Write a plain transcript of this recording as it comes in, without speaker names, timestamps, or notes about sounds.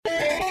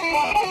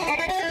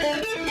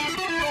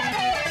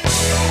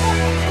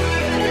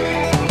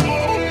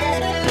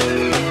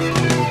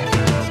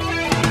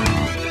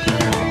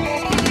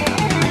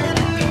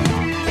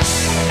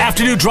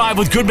new Drive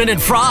with Goodman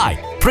and Fry,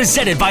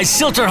 presented by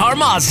Silterhar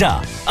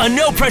Mazda. A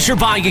no-pressure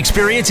buying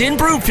experience in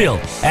Broomfield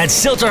at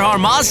Silterhar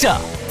Mazda.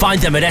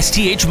 Find them at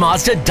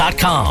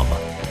sthmazda.com.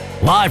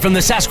 Live from the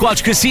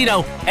Sasquatch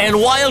Casino and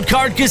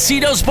Wildcard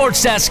Casino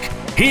Sports Desk,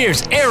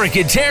 here's Eric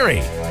and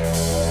Terry.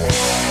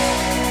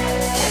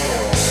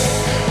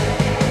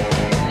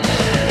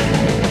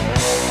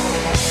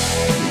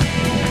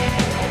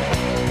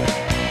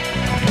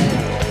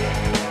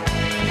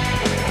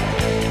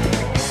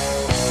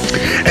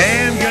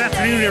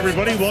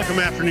 Everybody, welcome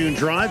Afternoon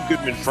Drive.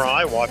 Goodman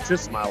Fry. Watch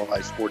us,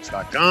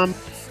 milehighsports.com.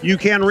 You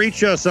can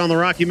reach us on the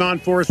Rocky Mountain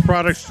Forest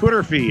Products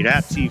Twitter feed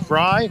at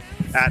TFry,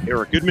 at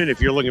Eric Goodman.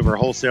 If you're looking for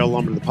wholesale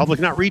lumber to the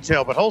public, not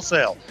retail, but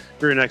wholesale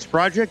for your next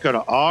project, go to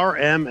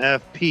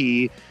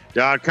rmfp.com.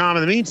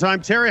 In the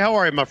meantime, Terry, how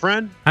are you, my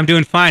friend? I'm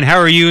doing fine. How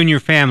are you and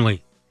your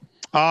family?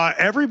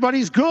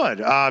 Everybody's good.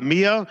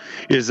 Mia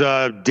is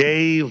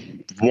day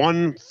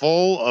one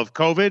full of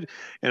COVID,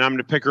 and I'm going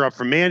to pick her up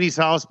from Mandy's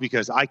house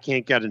because I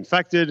can't get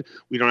infected.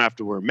 We don't have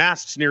to wear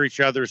masks near each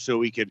other, so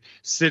we could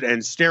sit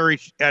and stare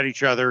at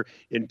each other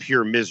in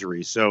pure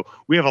misery. So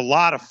we have a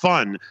lot of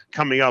fun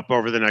coming up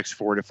over the next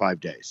 4 to 5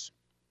 days.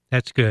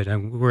 That's good.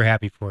 We're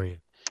happy for you.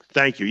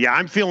 Thank you. Yeah,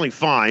 I'm feeling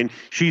fine.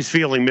 She's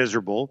feeling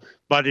miserable,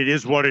 but it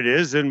is what it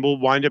is, and we'll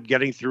wind up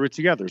getting through it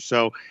together.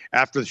 So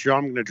after the show,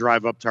 I'm going to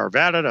drive up to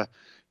Arvada to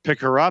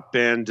pick her up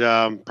and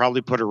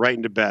probably put her right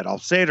into bed. I'll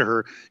say to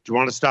her, do you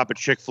want to stop at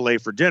Chick-fil-A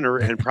for dinner?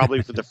 And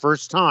probably for the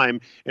first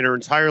time in her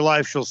entire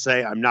life, she'll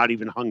say, I'm not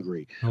even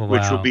hungry,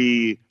 which will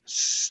be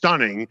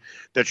stunning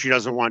that she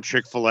doesn't want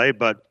Chick-fil-A,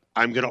 but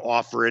I'm going to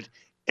offer it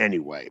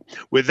anyway.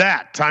 With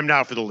that, time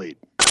now for the lead.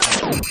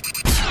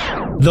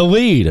 The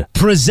Lead,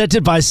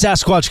 presented by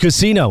Sasquatch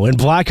Casino in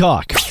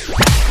Blackhawk.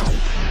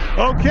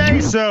 Okay,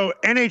 so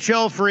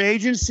NHL free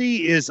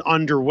agency is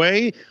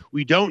underway.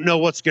 We don't know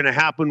what's going to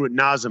happen with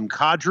Nazem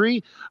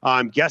Kadri.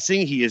 I'm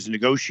guessing he is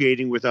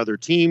negotiating with other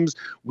teams.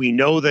 We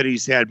know that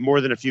he's had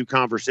more than a few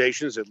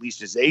conversations, at least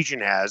his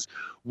agent has,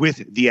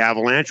 with the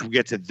Avalanche. We'll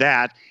get to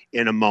that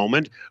in a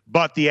moment.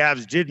 But the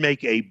Avs did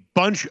make a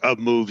bunch of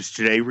moves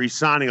today,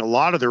 re-signing a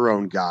lot of their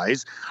own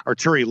guys.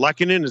 Arturi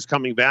Lehkonen is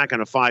coming back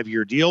on a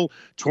 5-year deal,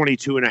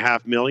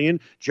 $22.5 million.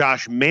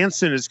 Josh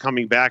Manson is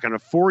coming back on a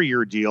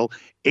 4-year deal,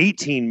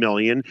 $18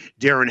 million.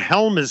 Darren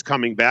Helm is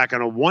coming back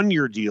on a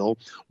 1-year deal,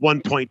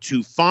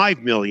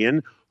 $1.25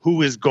 million.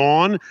 Who is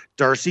gone?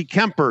 Darcy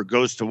Kemper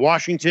goes to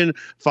Washington,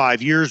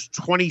 5 years,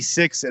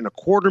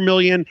 $26.25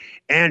 million.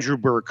 Andrew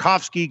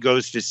Burakovsky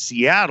goes to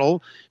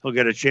Seattle. He'll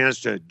get a chance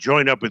to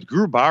join up with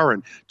Grubauer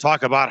and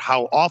talk about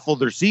how awful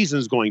their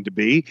season's going to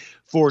be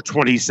for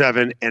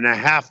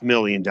 $27.5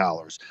 million.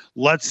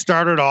 Let's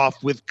start it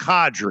off with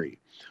Kadri.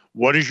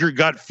 What does your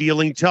gut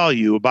feeling tell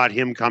you about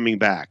him coming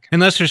back?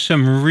 Unless there's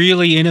some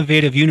really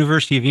innovative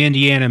University of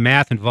Indiana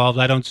math involved,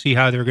 I don't see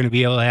how they're going to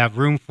be able to have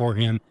room for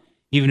him,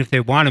 even if they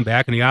want him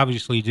back, and they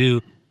obviously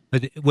do,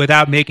 but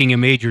without making a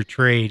major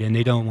trade, and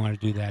they don't want to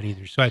do that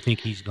either. So I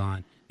think he's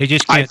gone. They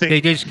just can't.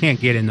 They just can't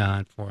get in the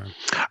hunt for him.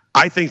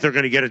 I think they're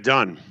going to get it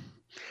done.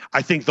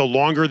 I think the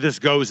longer this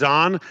goes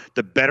on,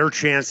 the better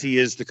chance he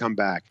is to come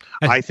back.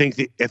 I think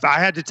that if I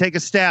had to take a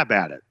stab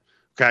at it,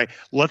 okay,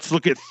 let's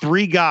look at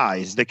 3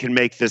 guys that can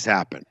make this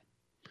happen.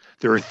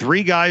 There are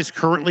 3 guys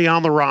currently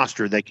on the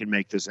roster that can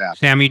make this happen.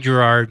 Sammy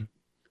Girard.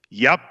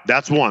 Yep,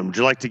 that's one. Would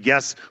you like to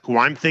guess who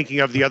I'm thinking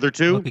of the other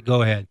 2? Okay,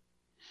 go ahead.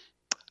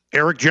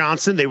 Eric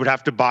Johnson, they would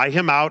have to buy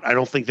him out. I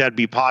don't think that'd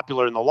be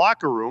popular in the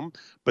locker room,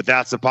 but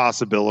that's a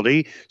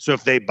possibility. So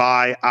if they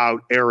buy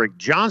out Eric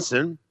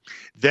Johnson,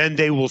 then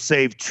they will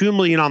save $2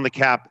 million on the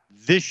cap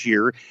this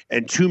year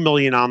and $2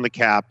 million on the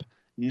cap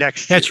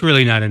next year. That's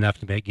really not enough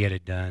to get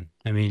it done.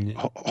 I mean,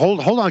 hold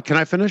on. Can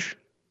I finish?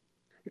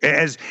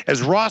 As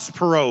Ross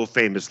Perot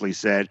famously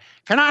said,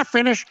 "Can I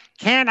finish?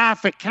 Can I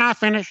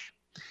finish?"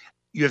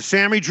 You have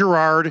Sammy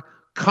Girard,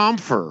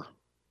 Comfer,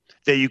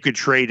 that you could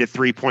trade at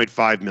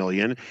 $3.5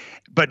 million,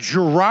 but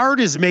Girard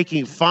is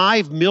making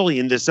 $5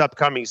 million this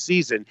upcoming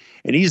season,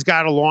 and he's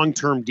got a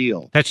long-term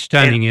deal. That's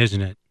stunning,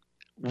 isn't it?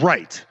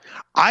 Right.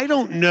 I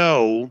don't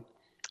know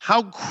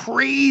how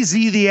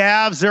crazy the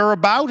Avs are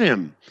about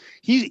him.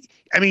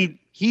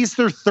 He's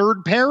their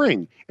third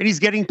pairing, and he's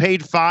getting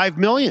paid $5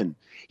 million.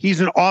 He's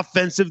an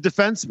offensive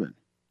defenseman.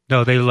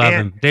 No, they love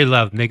him. They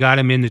love him. They got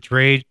him in the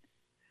trade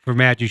for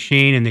Matt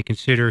Duchene, and they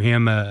consider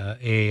him a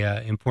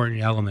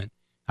important element.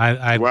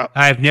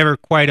 I've never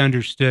quite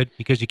understood,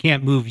 because you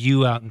can't move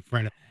you out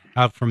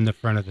from the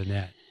front of the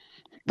net.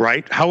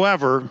 Right.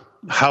 However,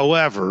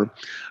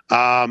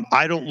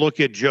 I don't look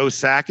at Joe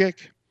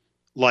Sakic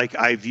like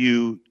I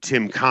view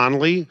Tim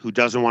Connolly, who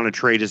doesn't want to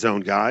trade his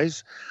own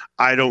guys.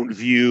 I don't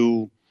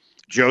view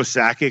Joe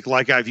Sakic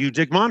like I view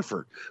Dick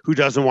Monfort, who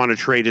doesn't want to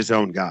trade his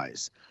own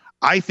guys.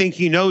 I think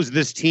he knows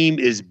this team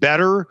is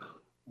better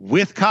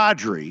with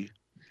Kadri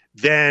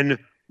than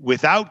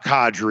without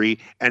Kadri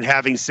and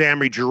having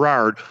Sammy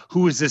Girard,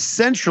 who is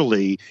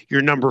essentially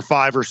your number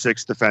 5 or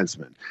 6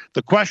 defenseman.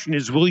 The question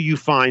is, will you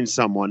find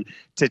someone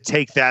to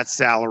take that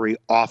salary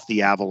off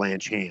the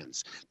Avalanche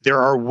hands? There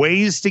are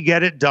ways to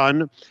get it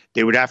done.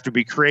 They would have to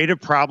be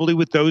creative, probably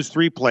with those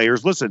 3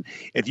 players. Listen,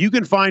 if you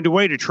can find a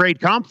way to trade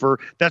Comfer,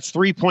 that's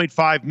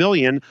 $3.5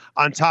 million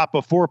on top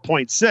of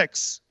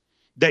 4.6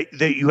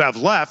 that you have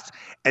left,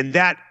 and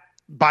that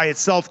by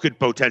itself could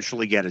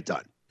potentially get it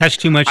done. That's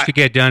too much to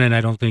get done, and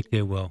I don't think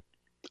they will.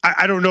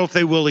 I don't know if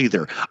they will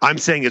either. I'm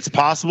saying it's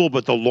possible,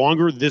 but the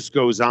longer this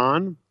goes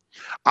on,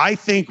 I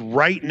think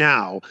right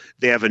now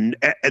they have and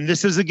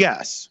this is a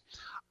guess,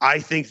 I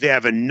think they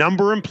have a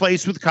number in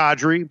place with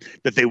Kadri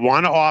that they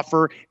want to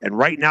offer, and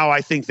right now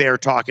I think they are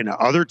talking to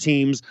other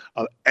teams,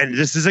 and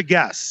this is a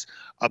guess,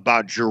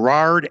 about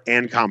Girard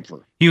and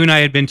Comfer. You and I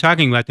had been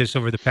talking about this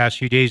over the past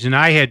few days, and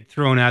I had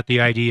thrown out the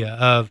idea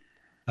of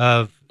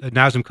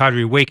Nazem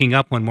Kadri waking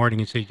up one morning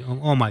and saying,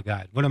 "Oh my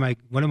God, what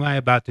am I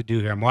about to do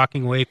here? I'm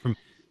walking away from a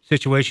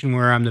situation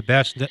where I'm the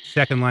best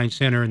second line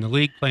center in the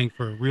league, playing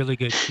for a really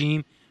good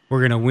team. We're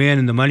going to win,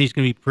 and the money's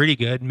going to be pretty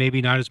good.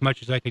 Maybe not as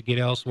much as I could get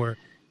elsewhere,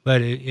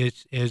 but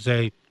it's as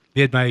I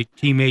bid my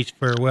teammates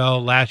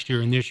farewell last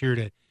year and this year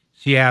to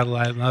Seattle.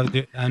 I'm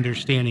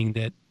understanding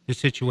that the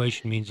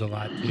situation means a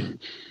lot too.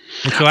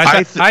 And so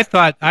I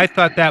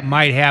thought that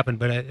might happen,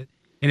 but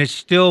and it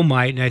still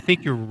might. And I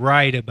think you're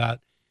right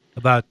about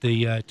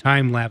the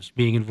time lapse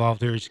being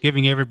involved there. It's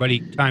giving everybody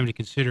time to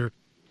consider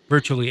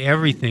virtually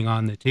everything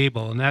on the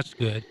table, and that's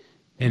good,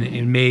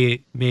 and may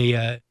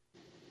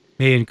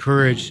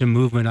encourage some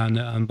movement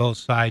on both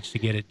sides to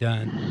get it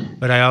done.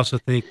 But I also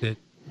think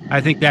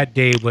that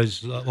day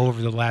was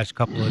over the last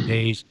couple of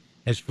days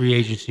as free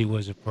agency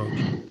was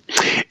approaching.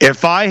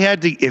 If I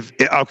had to,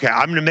 okay,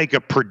 I'm going to make a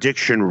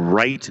prediction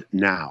right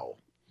now.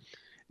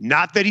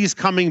 Not that he's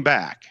coming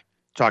back.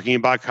 Talking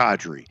about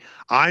Kadri,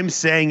 I'm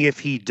saying if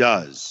he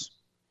does,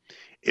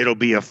 it'll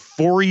be a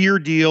 4-year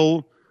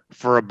deal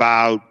for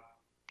about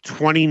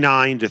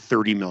 $29 to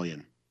 $30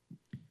 million.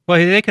 Well,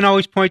 they can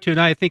always point to, and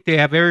I think they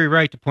have every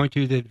right to point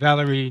to, that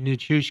Valeri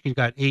Nichushkin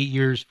got 8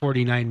 years,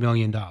 $49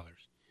 million.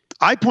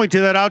 I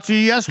pointed that out to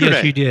you yesterday.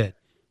 Yes, you did.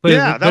 But,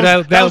 yeah,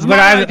 that was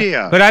my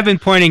idea. But I've been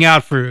pointing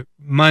out for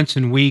months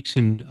and weeks,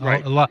 and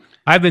right. a lot.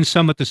 I've been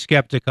somewhat the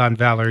skeptic on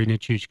Valeri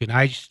Nichushkin.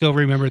 I still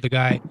remember the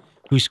guy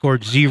who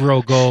scored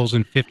 0 goals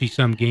in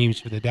 50-some games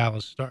for the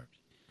Dallas Stars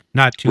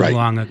not too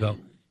long ago.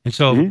 And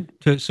so,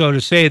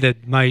 to say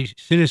that my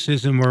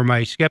cynicism or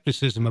my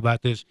skepticism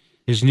about this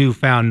is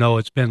newfound, no,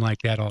 it's been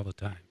like that all the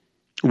time.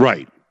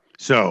 Right.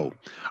 So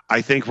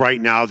I think right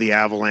now the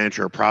Avalanche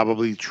are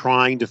probably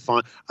trying to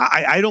find.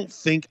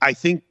 I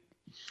think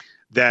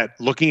that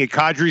looking at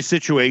Kadri's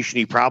situation,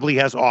 he probably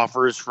has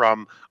offers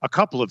from a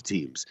couple of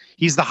teams.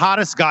 He's the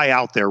hottest guy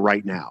out there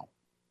right now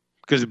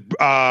because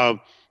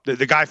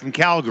the guy from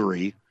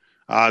Calgary,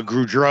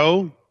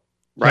 Gaudreau,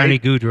 right? Johnny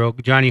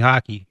Gaudreau, Johnny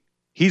Hockey.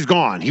 He's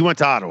gone. He went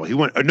to Ottawa.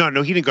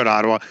 No, he didn't go to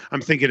Ottawa. I'm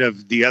thinking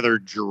of the other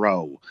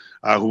Giroux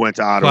who went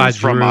to Ottawa. He's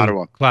from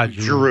Ottawa. Claude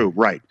Giroux,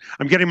 right.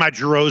 I'm getting my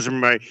Girouxs and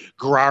my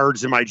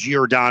Girards and my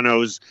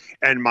Giordanos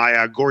and my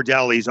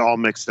Gordellis all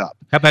mixed up.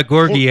 How about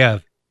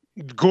Georgiev?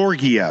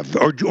 Georgiev,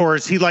 or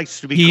as he likes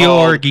to be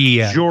called,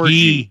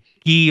 Georgie.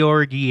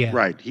 Georgiev.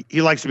 Right.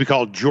 He likes to be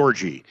called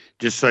Georgie,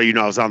 just so you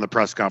know. I was on the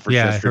press conference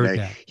yesterday. I heard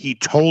that. He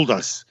told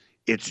us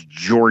it's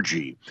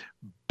Georgie.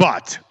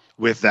 But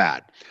with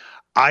that,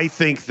 I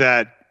think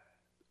that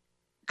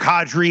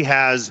Kadri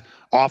has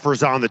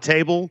offers on the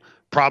table,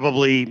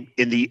 probably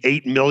in the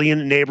 $8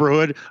 million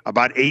neighborhood,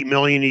 about $8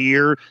 million a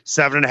year,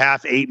 7.5,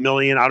 $8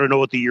 million. I don't know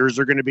what the years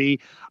are going to be.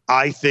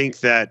 I think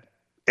that,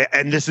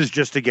 and this is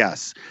just a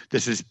guess,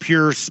 this is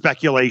pure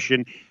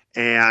speculation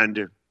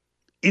and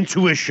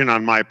intuition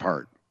on my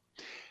part.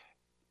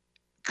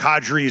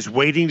 Kadri is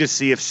waiting to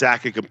see if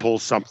Sakic can pull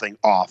something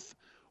off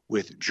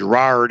with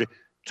Girard,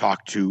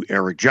 talk to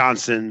Eric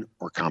Johnson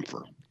or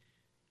Comfer.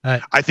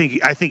 I think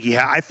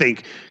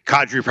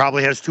Kadri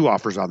probably has 2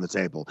 offers on the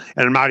table,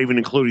 and I'm not even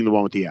including the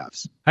one with the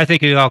Avs. I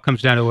think it all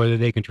comes down to whether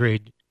they can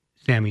trade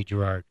Sammy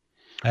Girard,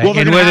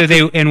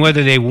 and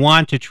whether they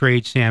want to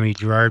trade Sammy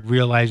Girard,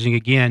 realizing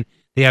again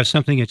they have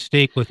something at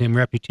stake with him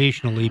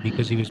reputationally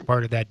because he was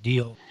part of that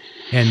deal,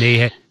 and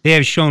they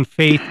have shown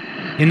faith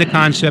in the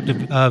concept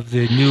of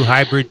the new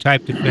hybrid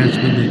type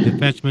defenseman, the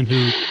defenseman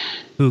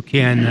who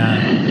can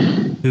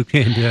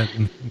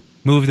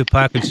move the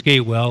puck and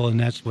skate well, and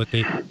that's what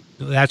they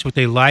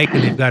like,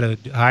 and they've got a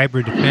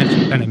hybrid defense,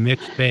 kind of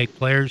mixed bag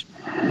players,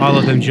 all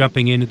of them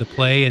jumping into the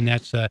play, and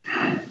that's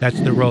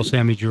the role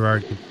Sammy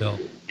Girard can fill.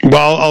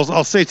 Well,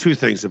 I'll say 2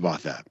 things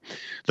about that.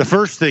 The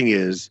first thing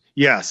is,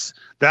 yes,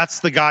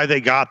 that's the guy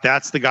they got,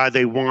 that's the guy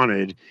they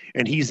wanted,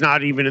 and he's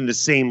not even in the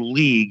same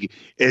league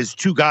as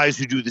 2 guys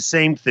who do the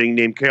same thing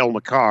named Cale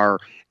Makar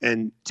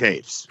and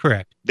Taves.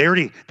 Correct.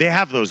 They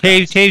have those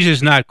guys. Taves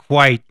is not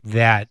quite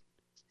that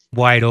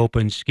wide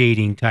open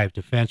skating type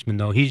defenseman,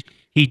 though. He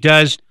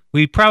does.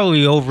 We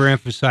probably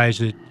overemphasize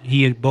that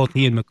both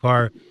he and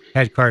Makar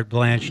had carte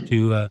blanche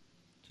to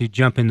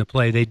jump in the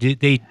play. They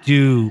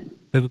do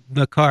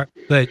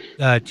But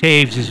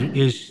Taves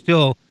is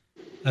still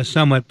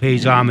somewhat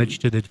pays homage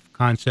to the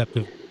concept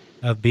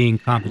of being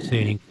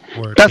compensating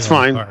for. That's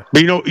fine.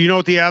 But you know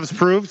what the Avs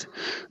proved?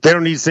 They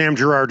don't need Sam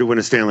Girard to win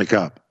a Stanley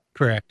Cup.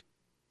 Correct.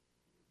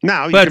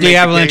 Now, but the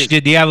Avalanche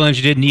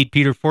didn't need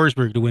Peter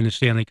Forsberg to win the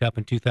Stanley Cup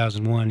in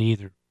 2001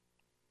 either.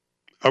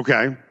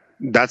 Okay,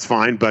 that's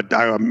fine, but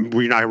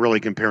we're not really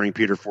comparing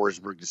Peter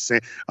Forsberg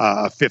to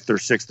a fifth or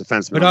sixth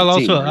defenseman. But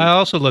I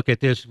also look at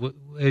this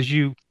as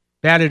you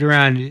batted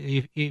around.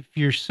 If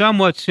you're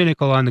somewhat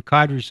cynical on the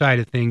Kadri side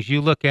of things,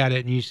 you look at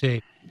it and you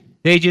say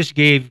they just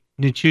gave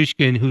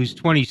Nichushkin, who's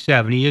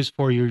 27, he is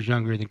 4 years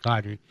younger than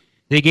Kadri.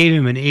 They gave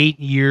him an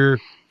 8-year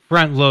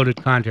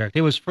front-loaded contract.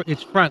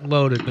 It's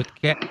front-loaded, but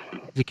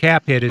the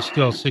cap hit is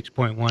still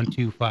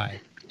 6.125.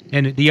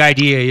 And the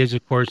idea is,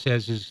 of course,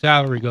 as his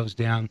salary goes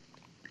down,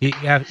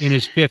 in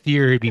his fifth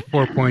year, he'd be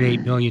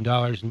 $4.8 million.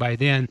 And by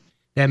then,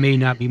 that may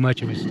not be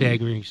much of a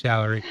staggering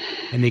salary,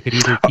 and they could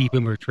either keep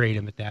him or trade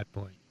him at that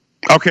point.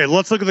 Okay,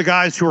 let's look at the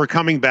guys who are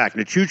coming back.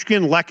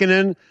 Nichushkin,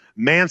 Lehkonen,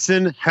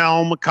 Manson,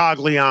 Helm,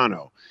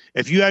 Cogliano.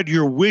 If you had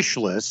your wish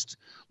list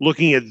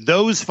looking at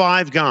those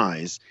 5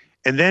 guys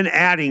and then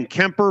adding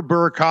Kemper,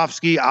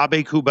 Burakovsky,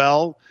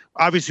 Abe-Kubel,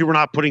 obviously we're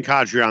not putting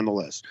Kadri on the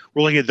list.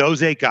 We're looking at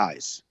those 8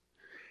 guys.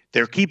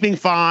 They're keeping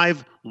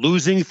 5,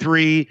 losing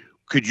 3.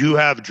 Could you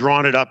have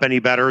drawn it up any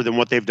better than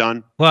what they've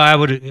done? Well, I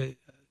would.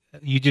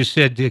 You just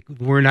said that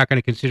we're not going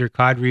to consider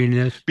Kadri in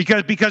this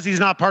because he's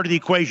not part of the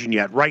equation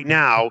yet. Right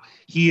now,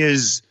 he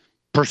is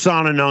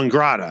persona non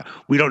grata.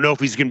 We don't know if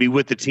he's going to be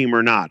with the team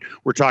or not.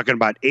 We're talking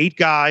about 8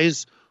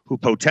 guys who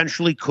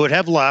potentially could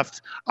have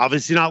left.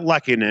 Obviously not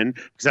Lehkonen,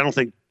 because I don't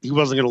think he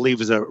wasn't going to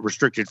leave as a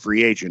restricted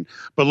free agent.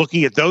 But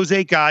looking at those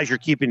 8 guys, you're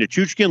keeping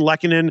Nichushkin,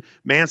 Lehkonen,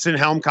 Manson,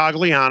 Helm,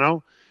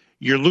 Cogliano.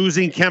 You're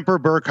losing Kemper,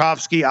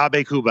 Burakovsky,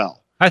 Abe-Kubel.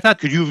 I thought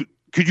could you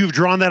have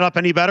drawn that up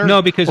any better?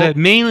 No, because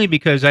mainly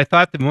because I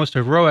thought the most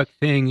heroic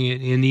thing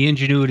in the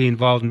ingenuity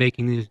involved in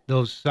making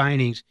those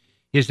signings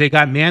is they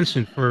got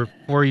Manson for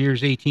 4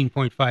 years,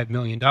 $18.5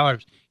 million.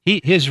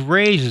 His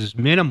raise is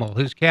minimal.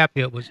 His cap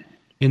hit was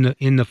in the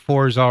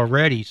 4s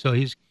already, so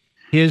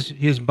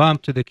his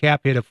bump to the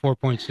cap hit of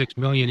 $4.6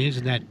 million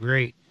isn't that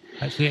great.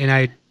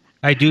 And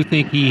I do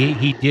think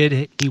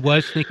he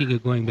was thinking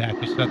of going back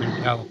to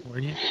Southern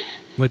California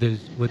with his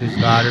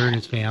daughter and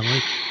his family,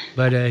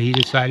 but he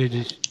decided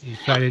he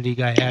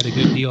had a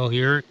good deal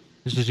here.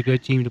 This is a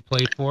good team to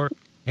play for,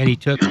 and he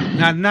took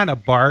not a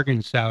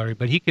bargain salary,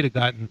 but he could have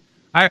gotten.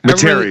 I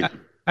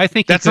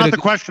think that's not the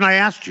question I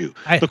asked you.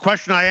 The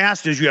question I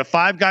asked is: you have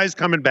 5 guys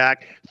coming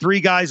back, 3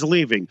 guys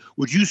leaving.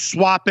 Would you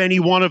swap any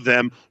one of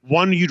them?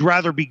 One you'd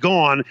rather be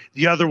gone,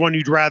 the other one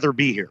you'd rather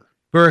be here.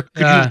 Could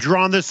you have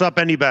drawn this up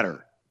any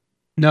better?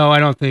 No, I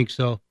don't think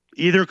so.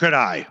 Either could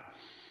I.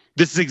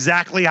 This is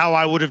exactly how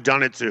I would have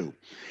done it too.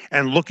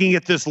 And looking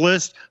at this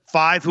list,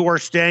 5 who are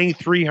staying,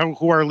 3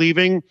 who are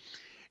leaving,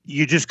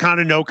 you just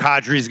kind of know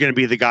Kadri is going to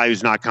be the guy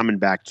who's not coming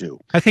back too.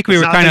 I think we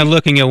were kind of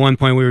looking at one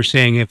point, we were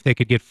saying if they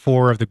could get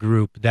 4 of the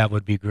group, that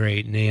would be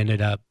great. And they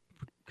ended up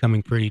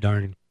doing pretty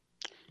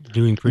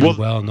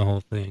well in the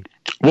whole thing.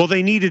 Well,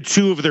 they needed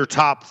 2 of their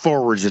top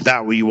forwards, if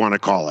that's what you want to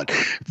call it.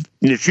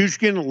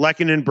 Nichushkin,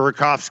 Lehkonen,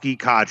 Burakovsky,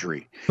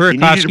 Kadri.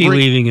 Burakovsky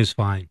leaving is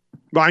fine.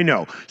 I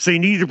know. So you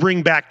need to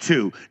bring back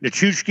 2.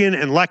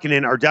 Nichushkin and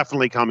Lehkonen are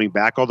definitely coming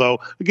back, although,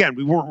 again,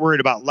 we weren't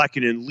worried about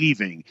Lehkonen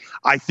leaving.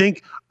 I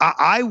think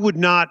I would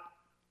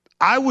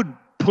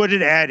put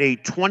it at a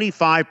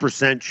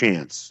 25%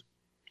 chance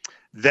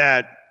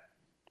that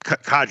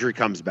Kadri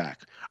comes back.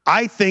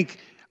 I think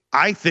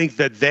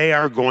that they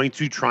are going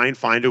to try and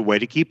find a way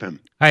to keep him.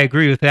 I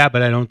agree with that,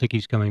 but I don't think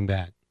he's coming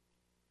back.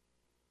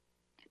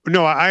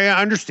 No, I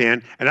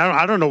understand, and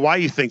I don't know why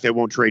you think they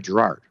won't trade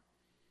Girard.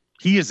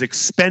 He is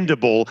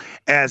expendable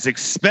as,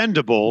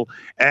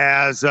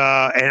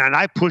 and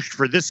I pushed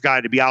for this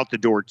guy to be out the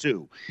door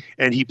too.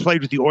 And he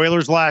played with the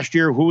Oilers last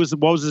year. What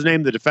was his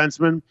name? The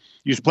defenseman?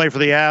 He used to play for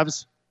the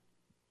Avs.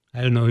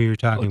 I don't know who you're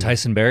talking about.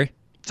 Tyson Berry?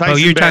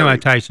 You're talking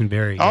about Tyson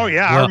Berry. Yeah. Oh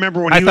yeah, I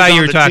remember when I he was thought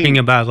you were the talking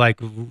team. about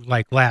like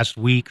last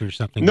week or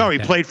something. No, he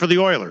played for the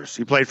Oilers.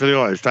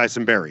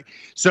 Tyson Berry.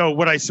 So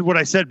what I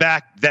said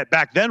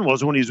back then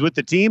was when he was with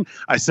the team,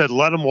 I said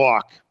let him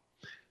walk.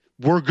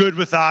 We're good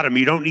without him.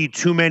 You don't need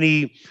too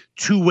many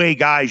two-way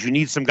guys. You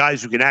need some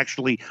guys who can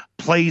actually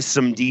play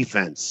some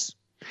defense.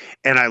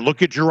 And I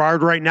look at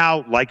Girard right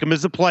now, like him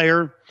as a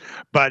player,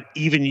 but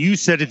even you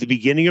said at the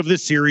beginning of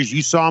this series,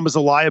 you saw him as a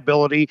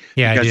liability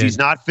because he's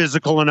not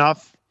physical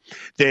enough.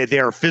 They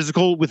are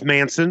physical with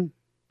Manson.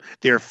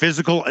 They are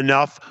physical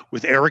enough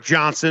with Eric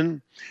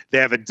Johnson. They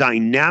have a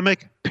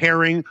dynamic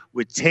pairing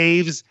with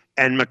Taves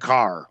and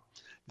Makar.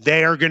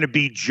 They are going to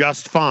be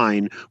just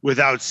fine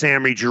without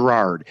Sammy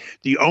Girard.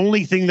 The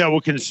only thing that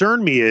will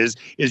concern me is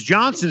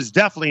Johnson's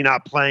definitely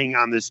not playing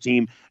on this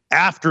team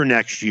after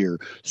next year.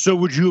 So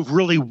would you have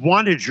really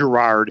wanted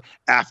Girard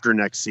after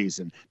next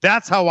season?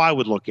 That's how I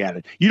would look at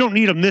it. You don't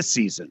need him this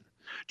season.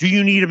 Do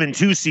you need him in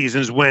 2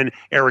 seasons when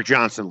Eric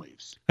Johnson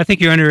leaves? I think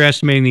you're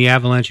underestimating the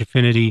Avalanche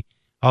affinity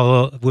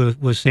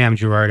with Sam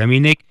Girard. I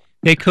mean,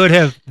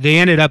 They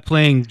ended up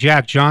playing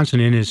Jack Johnson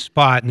in his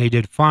spot, and they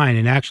did fine,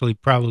 and actually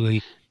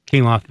probably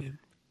came off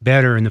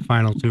better in the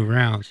final 2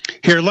 rounds.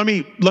 Here, let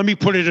me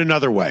put it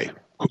another way.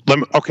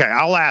 Okay,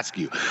 I'll ask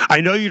you. I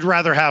know you'd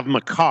rather have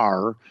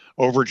Makar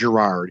over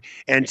Girard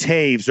and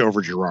Taves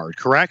over Girard,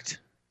 correct?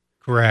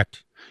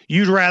 Correct.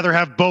 You'd rather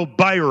have Bo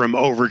Byram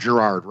over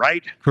Girard,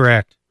 right?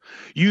 Correct.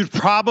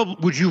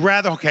 Would you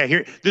rather, okay,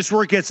 here, this is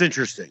where it gets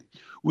interesting.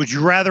 Would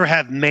you rather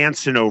have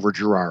Manson over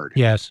Girard?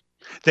 Yes.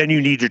 Then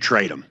you need to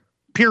trade him,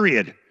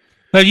 period.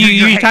 But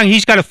you're talking,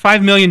 he's got a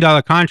 $5 million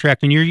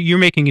contract, and you're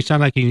making it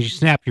sound like you can just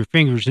snap your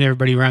fingers and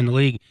everybody around the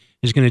league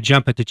is going to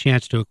jump at the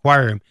chance to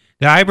acquire him.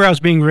 The eyebrows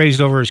being raised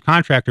over his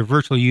contract are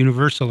virtually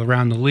universal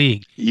around the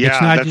league.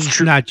 Yeah, it's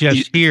not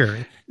just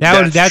here.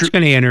 That's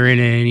going to enter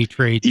into any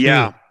trade, too.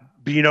 Yeah,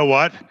 but you know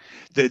what?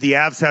 The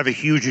Avs have a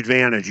huge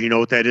advantage. You know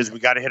what that is? We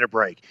got to hit a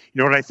break. You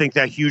know what I think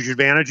that huge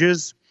advantage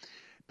is?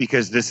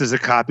 Because this is a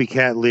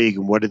copycat league,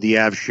 and what did the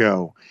Avs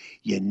show?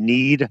 You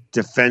need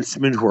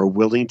defensemen who are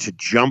willing to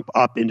jump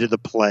up into the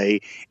play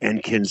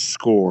and can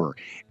score.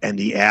 And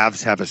the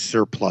Avs have a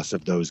surplus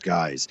of those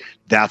guys.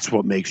 That's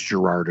what makes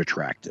Girard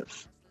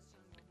attractive.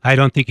 I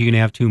don't think you can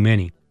have too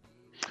many.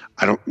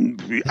 When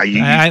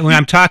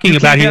I'm talking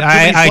about him,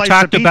 I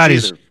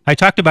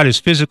talked about his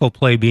physical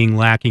play being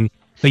lacking,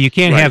 but you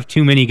can't have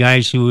too many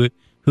guys who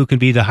can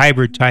be the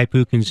hybrid type,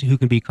 who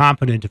can be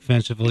competent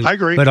defensively, I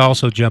agree, but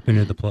also jump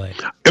into the play.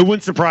 It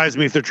wouldn't surprise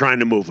me if they're trying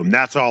to move him.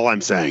 That's all I'm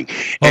saying.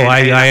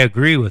 I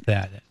agree with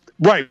that.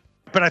 Right,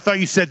 but I thought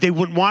you said they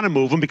wouldn't want to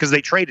move him because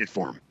they traded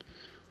for him.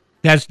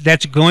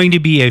 That's going to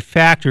be a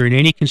factor in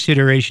any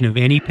consideration of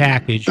any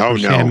package for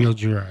Samuel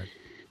Girard.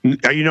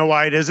 You know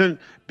why it isn't?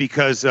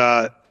 Because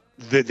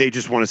they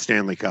just won a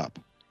Stanley Cup,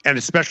 and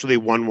especially they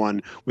won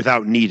one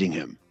without needing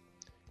him.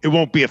 It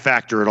won't be a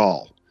factor at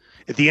all.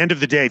 At the end of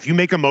the day, if you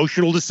make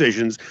emotional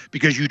decisions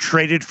because you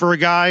traded for a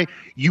guy,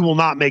 you will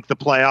not make the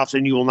playoffs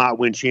and you will not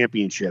win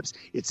championships.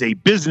 It's a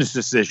business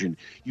decision.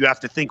 You have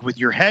to think with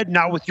your head,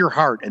 not with your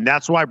heart. And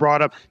that's why I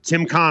brought up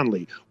Tim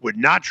Connolly. Would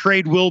not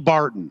trade Will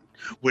Barton.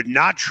 Would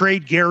not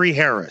trade Gary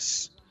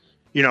Harris.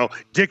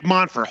 Dick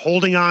Montfort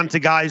holding on to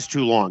guys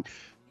too long.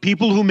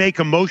 People who make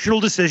emotional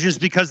decisions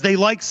because they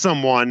like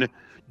someone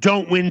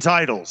don't win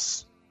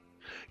titles.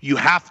 You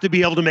have to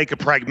be able to make a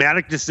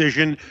pragmatic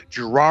decision.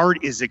 Girard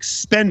is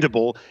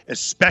expendable,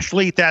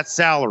 especially at that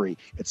salary.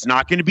 It's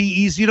not going to be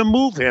easy to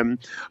move him,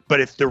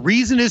 but if the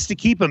reason is to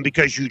keep him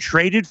because you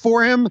traded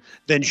for him,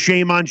 then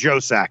shame on Joe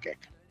Sakic.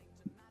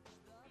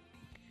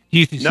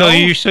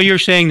 So you're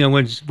saying that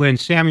when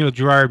Samuel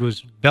Girard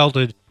was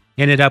belted,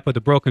 ended up with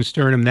a broken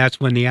sternum, that's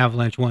when the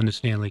Avalanche won the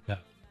Stanley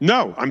Cup?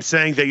 No, I'm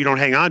saying that you don't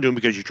hang on to him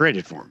because you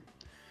traded for him.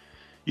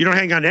 You don't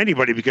hang on to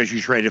anybody because you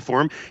traded for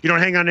him. You don't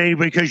hang on to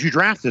anybody because you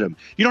drafted him.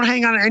 You don't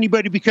hang on to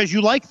anybody because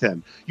you like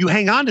them. You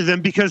hang on to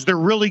them because they're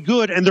really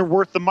good and they're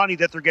worth the money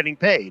that they're getting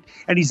paid.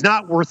 And he's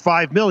not worth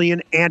 $5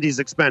 million and he's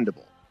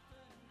expendable.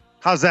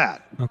 How's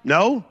that? Okay.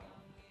 No?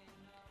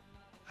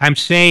 I'm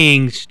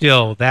saying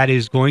still that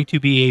is going to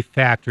be a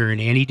factor in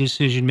any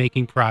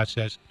decision-making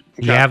process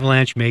the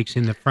Avalanche makes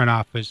in the front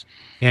office.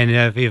 And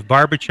if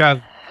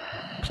Barbashev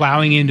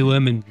plowing into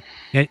him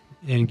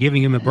and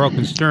giving him a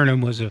broken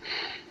sternum was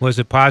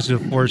a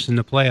positive force in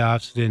the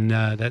playoffs, then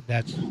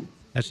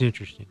that's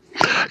interesting.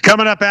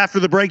 Coming up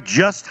after the break,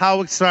 just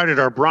how excited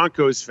are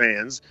Broncos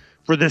fans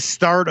for the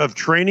start of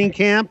training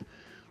camp?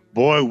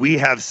 Boy, we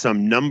have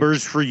some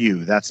numbers for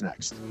you. That's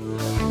next.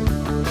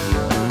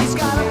 He's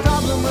got a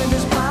problem with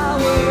his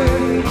power,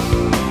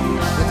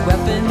 with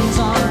weapons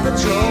on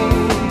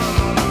patrol.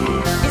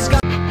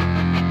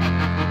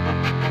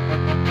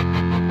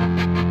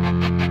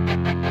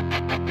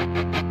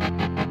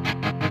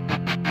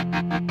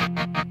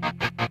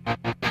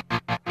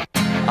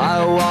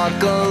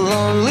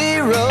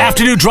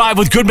 Afternoon Drive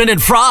with Goodman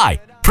and Fry,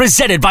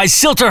 presented by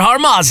Silterhar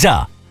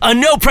Mazda. A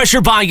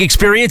no-pressure buying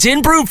experience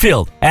in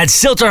Broomfield at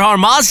Silterhar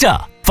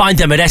Mazda. Find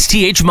them at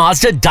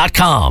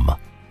sthmazda.com.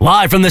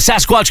 Live from the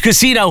Sasquatch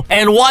Casino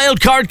and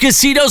Wildcard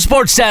Casino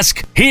Sports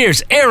Desk,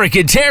 here's Eric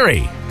and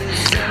Terry.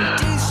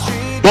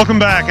 Welcome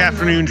back.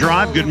 Afternoon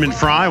Drive. Goodman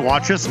Fry.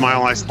 Watch us,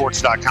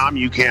 milehighsports.com.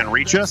 You can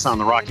reach us on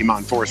the Rocky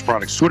Mountain Forest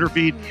Products Twitter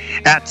feed,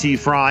 at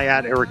TFry,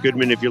 at Eric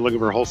Goodman. If you're looking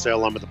for wholesale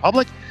lumber to the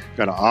public,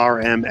 go to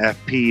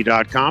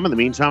rmfp.com. In the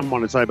meantime, I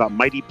want to tell you about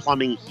Mighty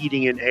Plumbing,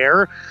 Heating, and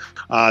Air.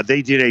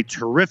 They did a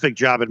terrific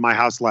job at my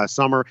house last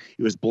summer.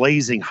 It was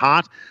blazing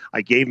hot.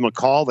 I gave them a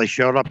call. They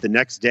showed up the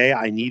next day.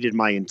 I needed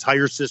my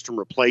entire system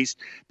replaced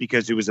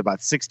because it was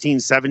about 16,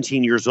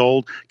 17 years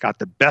old. Got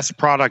the best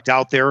product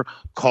out there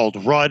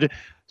called Rudd.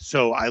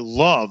 So I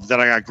love that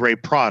I got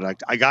great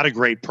product. I got a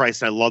great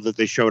price, and I love that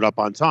they showed up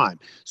on time.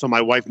 So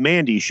my wife,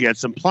 Mandy, she had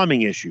some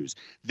plumbing issues.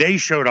 They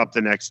showed up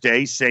the next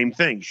day, same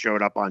thing,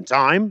 showed up on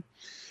time.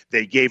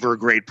 They gave her a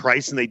great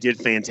price, and they did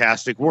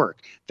fantastic work.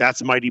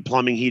 That's Mighty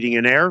Plumbing, Heating,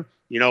 and Air.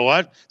 You know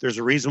what? There's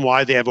a reason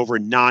why they have over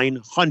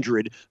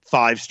 900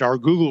 five-star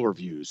Google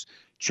reviews.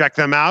 Check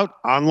them out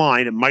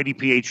online at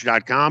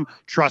mightyph.com.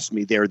 Trust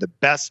me, they're the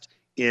best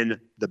in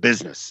the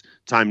business.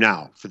 Time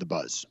now for the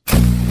Buzz.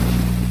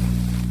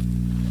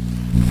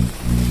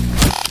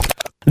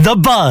 The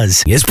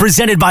Buzz is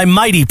presented by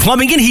Mighty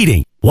Plumbing and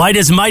Heating. Why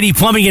does Mighty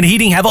Plumbing and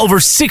Heating have over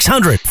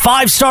 600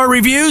 5-star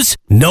reviews?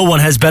 No one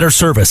has better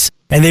service,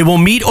 and they will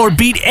meet or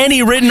beat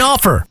any written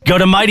offer. Go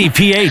to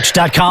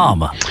mightyph.com.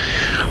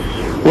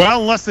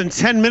 Well, in less than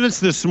 10 minutes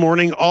this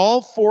morning,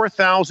 all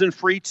 4,000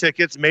 free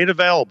tickets made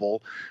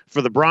available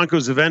for the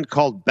Broncos event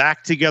called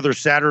Back Together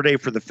Saturday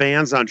for the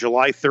fans on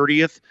July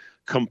 30th,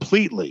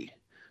 completely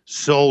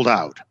sold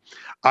out.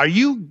 Are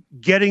you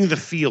getting the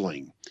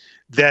feeling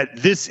that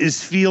this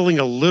is feeling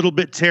a little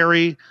bit,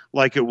 Terry,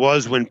 like it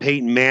was when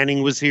Peyton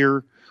Manning was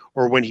here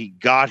or when he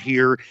got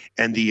here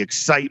and the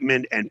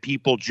excitement and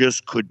people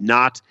just could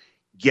not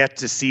get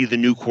to see the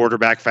new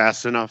quarterback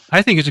fast enough?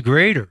 I think it's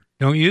greater,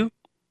 don't you?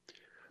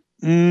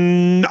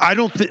 I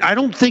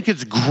don't think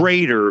it's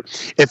greater.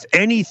 If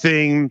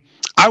anything,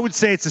 I would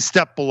say it's a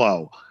step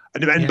below,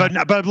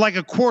 but like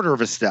a quarter of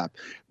a step.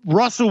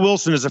 Russell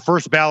Wilson is a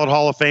first ballot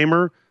Hall of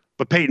Famer,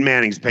 but Peyton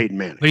Manning's Peyton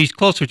Manning. But he's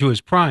closer to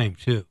his prime,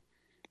 too.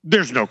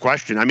 There's no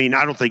question. I mean,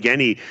 I don't think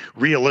any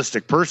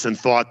realistic person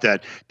thought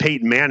that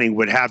Peyton Manning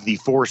would have the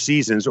 4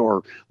 seasons,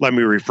 or let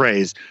me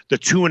rephrase, the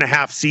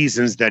 2.5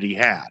 seasons that he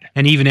had.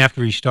 And even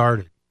after he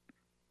started,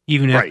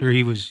 after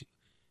he was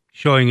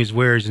showing his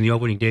wares in the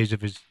opening days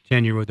of his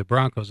tenure with the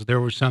Broncos, there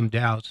were some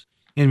doubts,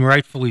 and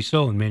rightfully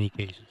so in many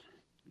cases.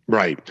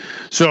 Right.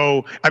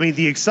 So, I mean,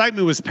 the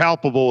excitement was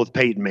palpable with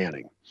Peyton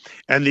Manning,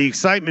 and the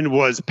excitement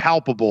was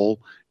palpable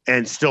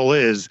and still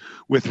is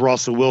with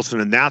Russell Wilson.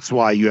 And that's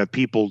why you have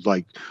people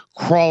like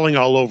crawling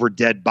all over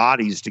dead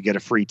bodies to get a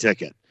free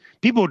ticket.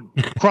 People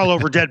crawl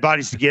over dead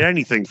bodies to get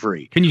anything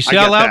free. Can you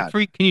sell out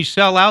free? Can you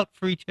sell out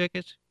free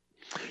tickets?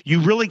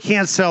 You really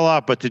can't sell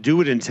out, but to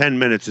do it in 10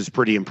 minutes is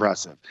pretty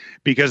impressive.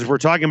 Because if we're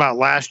talking about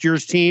last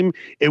year's team,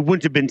 it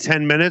wouldn't have been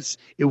 10 minutes.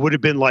 It would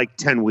have been like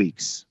 10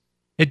 weeks.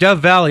 At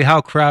Dove Valley,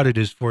 how crowded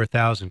is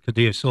 4,000? Could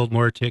they have sold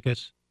more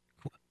tickets?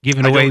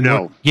 Giving away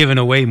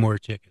more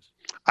tickets.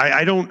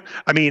 I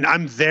mean,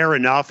 I'm there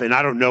enough, and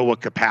I don't know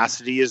what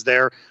capacity is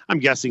there. I'm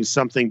guessing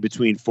something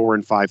between 4,000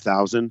 and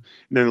 5,000. And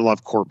then they'll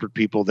have corporate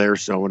people there,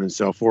 so on and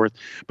so forth.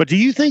 But do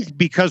you think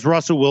because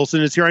Russell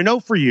Wilson is here, I know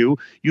for you,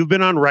 you've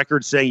been on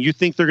record saying you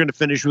think they're going to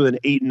finish with an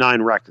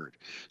 8-9 record.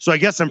 So I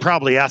guess I'm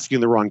probably asking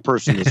the wrong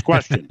person this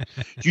question.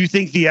 Do you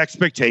think the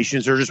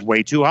expectations are just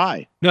way too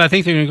high? No, I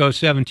think they're going to go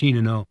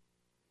 17-0.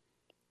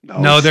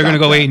 No, they're going to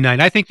go 8-9.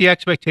 I think the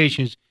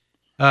expectations,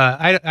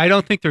 I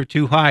don't think they're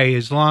too high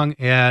as long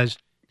as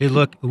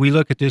we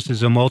look at this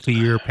as a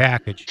multi-year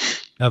package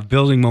of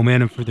building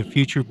momentum for the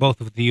future,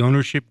 both with the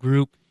ownership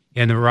group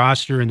and the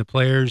roster and the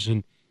players,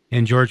 and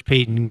George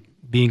Payton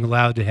being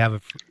allowed to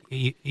have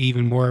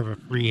even more of a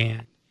free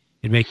hand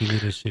in making the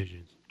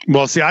decisions.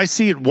 Well, see, I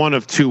see it one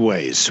of two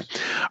ways.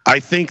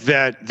 I think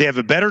that they have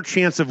a better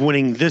chance of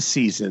winning this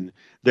season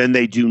than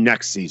they do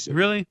next season.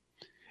 Really?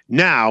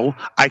 Now,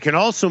 I can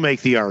also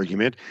make the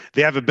argument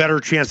they have a better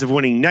chance of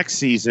winning next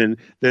season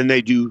than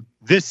they do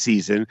this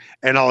season,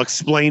 and I'll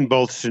explain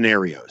both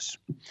scenarios.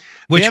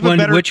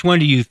 Which one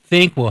do you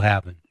think will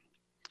happen?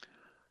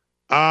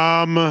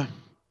 Well,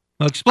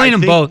 explain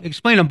them both.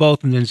 Explain them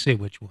both, and then say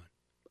which one.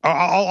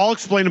 I'll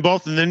explain them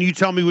both, and then you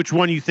tell me which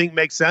one you think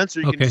makes sense,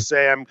 or you can just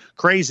say I'm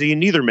crazy and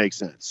neither makes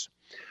sense.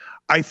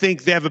 I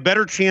think they have a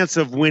better chance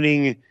of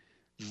winning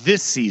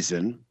this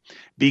season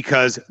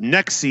because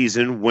next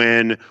season,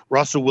 when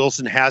Russell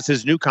Wilson has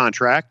his new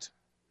contract,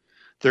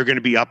 they're going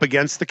to be up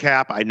against the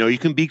cap. I know you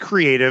can be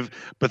creative,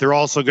 but they're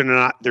also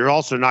not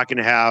going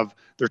to have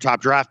their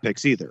top draft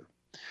picks either.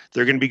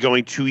 They're going to be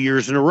going 2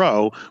 years in a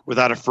row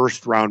without a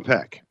first round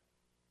pick.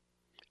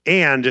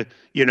 And,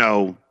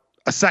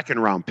 a second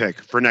round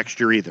pick for next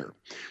year either.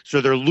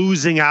 So they're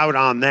losing out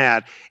on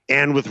that.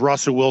 And with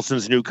Russell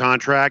Wilson's new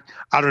contract,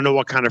 I don't know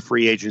what kind of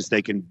free agents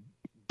they can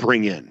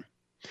bring in.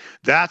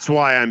 That's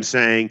why I'm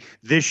saying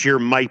this year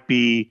might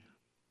be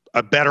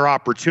a better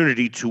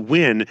opportunity to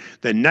win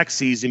than next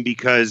season,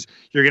 because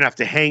you're going to have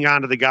to hang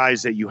on to the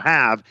guys that you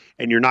have,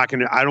 and you're not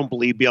going to, I don't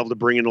believe, be able to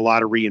bring in a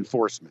lot of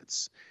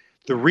reinforcements.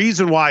 The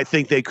reason why I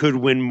think they could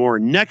win more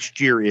next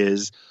year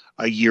is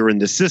a year in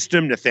the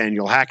system.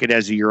 Nathaniel Hackett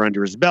has a year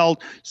under his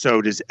belt.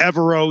 So does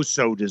Evero.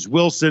 So does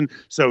Wilson.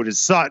 So does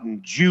Sutton,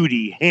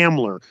 Judy,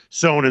 Hamler,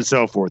 so on and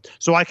so forth.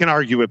 So I can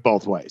argue it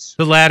both ways.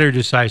 The latter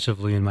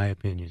decisively, in my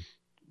opinion.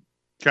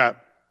 Okay.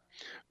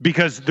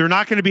 Because they're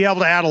not going to be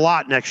able to add a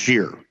lot next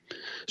year.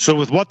 So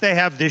with what they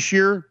have this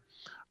year,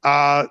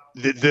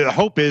 the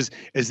hope is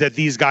that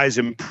these guys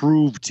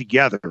improve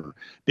together,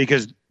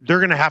 because they're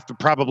going to have to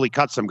probably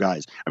cut some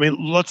guys. I mean,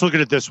 let's look at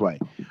it this way.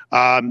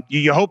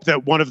 You hope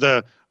that one of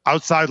the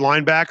outside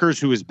linebackers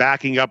who is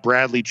backing up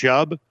Bradley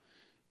Chubb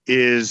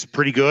is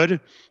pretty good,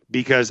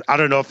 because I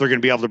don't know if they're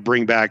going to be able to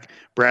bring back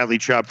Bradley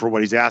Chubb for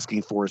what he's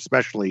asking for,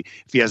 especially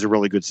if he has a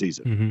really good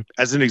season,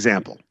 as an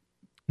example.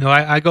 No,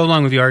 I go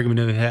along with the argument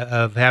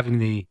of having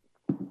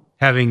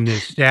the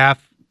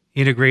staff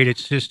integrated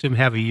system,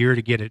 have a year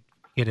to get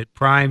it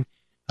primed.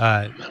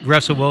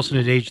 Russell Wilson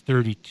at age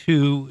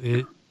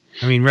 32,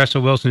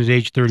 Russell Wilson at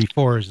age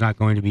 34 is not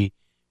going to be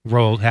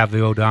have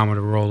the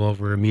odometer roll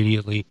over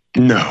immediately.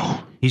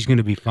 No. He's going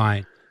to be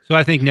fine. So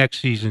I think next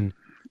season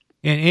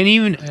And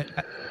even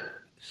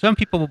some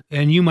people,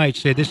 and you might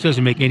say this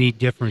doesn't make any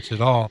difference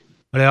at all,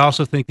 but I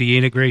also think the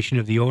integration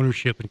of the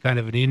ownership and kind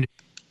of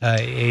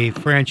a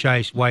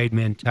franchise-wide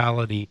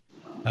mentality,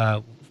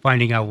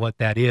 finding out what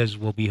that is,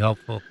 will be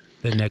helpful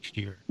the next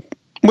year.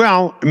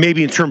 Well,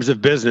 maybe in terms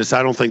of business,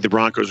 I don't think the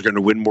Broncos are going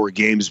to win more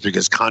games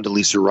because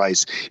Condoleezza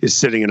Rice is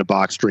sitting in a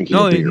box drinking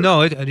a beer.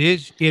 No, it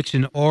is. It's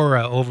an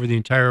aura over the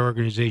entire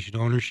organization.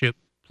 Ownership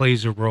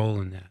plays a role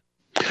in that.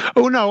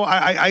 Oh, no,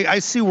 I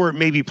see where it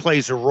maybe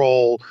plays a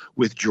role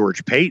with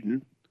George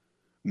Payton,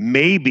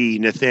 maybe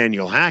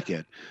Nathaniel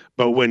Hackett.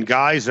 But when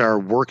guys are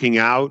working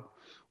out,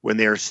 when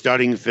they're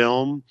studying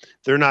film,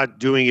 they're not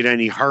doing it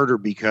any harder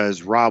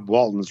because Rob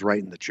Walton's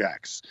writing the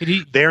checks.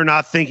 They're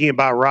not thinking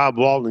about Rob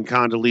Walton and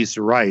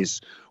Condoleezza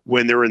Rice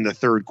when they're in the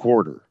third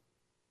quarter.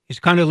 Is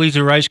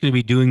Condoleezza Rice going to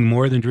be doing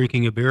more than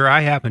drinking a beer?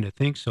 I happen to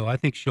think so. I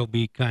think she'll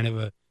be kind of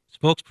a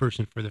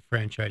spokesperson for the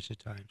franchise at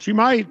times. She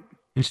might.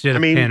 Instead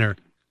of Penner.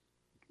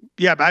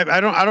 Yeah,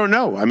 I don't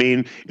know. I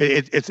mean,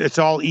 it's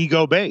all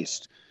ego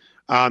based.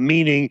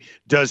 Meaning,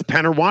 does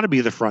Penner want to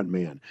be the front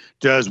man?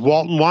 Does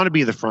Walton want to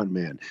be the front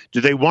man? Do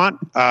they want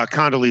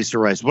Condoleezza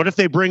Rice? What if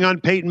they bring on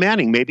Peyton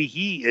Manning? Maybe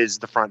he is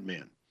the front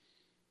man.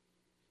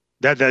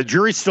 That the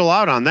jury's still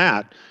out on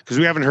that because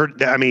we haven't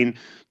heard. I mean,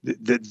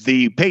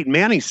 the Peyton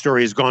Manning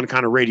story has gone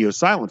kind of radio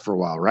silent for a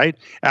while, right?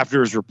 After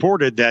it was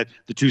reported that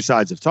the two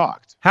sides have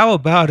talked. How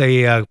about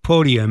a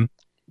podium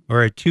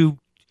or a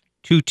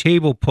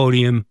two-table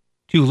podium,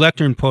 two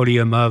lectern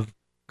podium of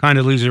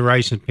Condoleezza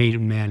Rice and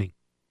Peyton Manning?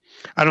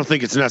 I don't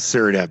think it's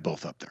necessary to have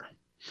both up there,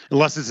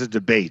 unless it's a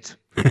debate.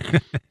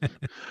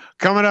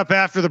 Coming up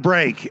after the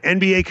break,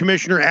 NBA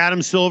Commissioner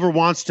Adam Silver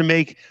wants to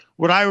make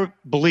what I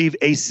believe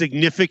a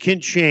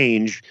significant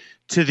change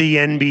to the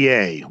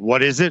NBA.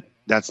 What is it?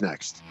 That's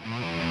next.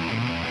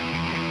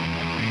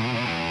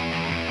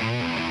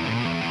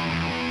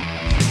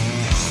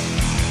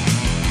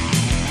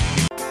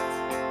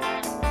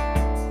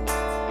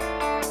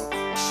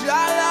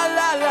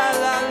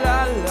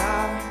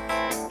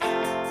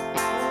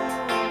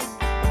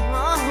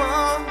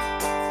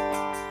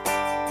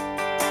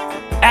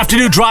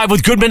 Afternoon Drive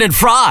with Goodman and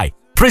Fry,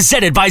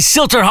 presented by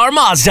Silterhar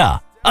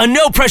Mazda. A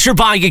no-pressure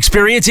buying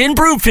experience in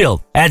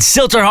Broomfield at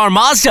Silterhar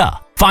Mazda.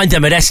 Find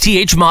them at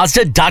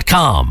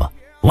sthmazda.com.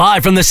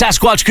 Live from the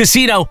Sasquatch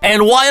Casino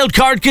and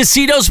Wildcard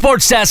Casino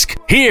Sports Desk,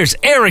 here's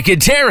Eric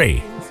and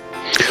Terry.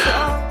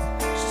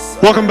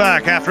 Welcome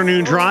back.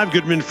 Afternoon Drive,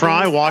 Goodman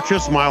Fry. Watch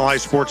us,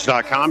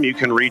 milehighsports.com. You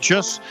can reach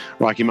us.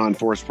 Rocky Mountain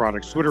Forest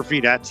Products Twitter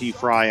feed at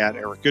TFry at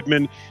Eric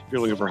Goodman. If you're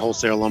looking for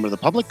wholesale lumber to the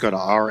public, go to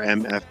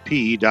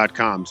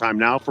rmfp.com. Time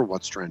now for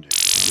What's Trending.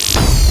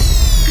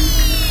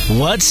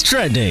 What's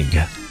Trending?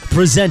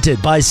 Presented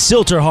by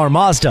Silterhar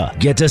Mazda.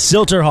 Get to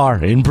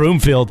Silterhar in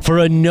Broomfield for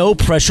a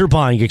no-pressure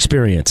buying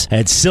experience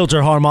at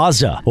Silterhar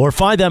Mazda or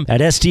find them at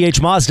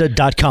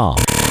sthmazda.com.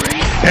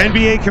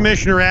 NBA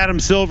Commissioner Adam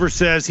Silver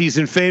says he's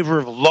in favor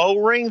of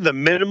lowering the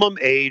minimum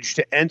age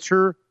to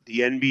enter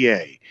the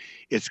NBA.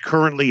 It's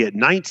currently at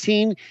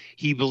 19.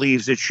 He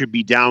believes it should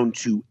be down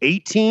to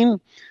 18.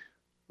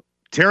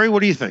 Terry, what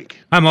do you think?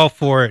 I'm all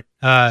for it.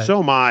 So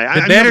am I.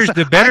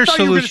 The better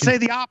solution. You were going to say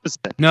the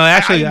opposite. No,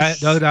 actually,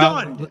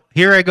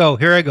 here I go.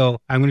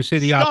 I'm going to say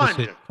the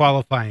opposite.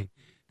 Qualifying.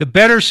 The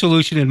better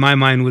solution in my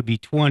mind would be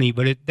 20,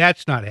 but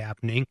that's not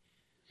happening.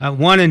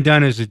 One and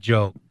done is a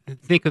joke.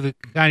 Think of the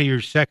kind of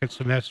your second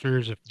semester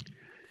as a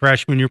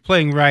freshman. You're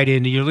leading right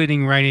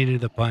into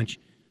the punch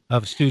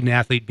of student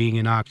athlete being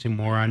an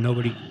oxymoron.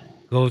 Nobody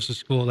goes to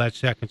school that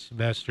second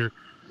semester.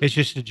 It's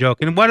just a joke.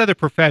 And what other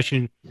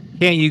profession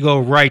can't you go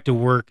right to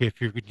work if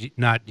you're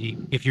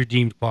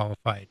deemed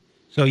qualified?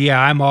 So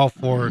yeah, I'm all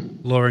for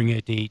lowering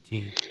it to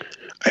 18.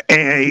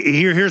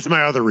 Here's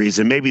my other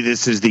reason. Maybe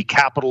this is the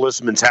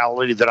capitalist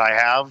mentality that I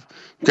have.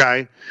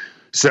 Okay,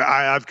 so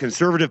I have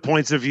conservative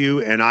points of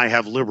view and I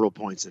have liberal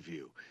points of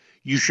view.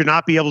 You should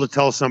not be able to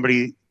tell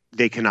somebody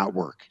they cannot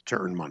work to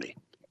earn money,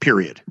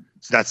 period.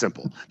 It's that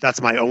simple.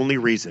 That's my only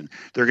reason.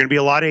 There are going to be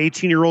a lot of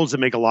 18-year-olds that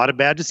make a lot of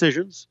bad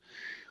decisions,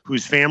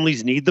 whose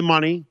families need the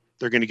money.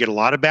 They're going to get a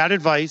lot of bad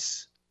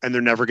advice, and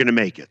they're never going to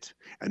make it.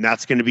 And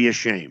that's going to be a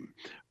shame.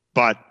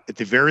 But at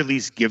the very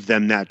least, give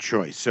them that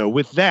choice. So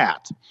with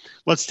that,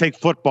 let's take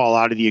football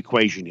out of the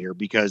equation here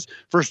because,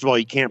 first of all,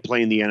 you can't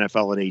play in the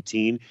NFL at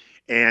 18.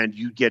 And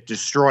you get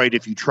destroyed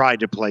if you try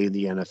to play in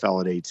the NFL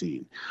at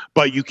 18.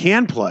 But you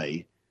can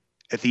play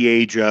at the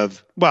age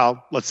of,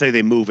 well, let's say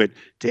they move it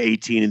to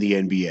 18 in the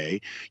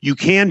NBA. You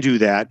can do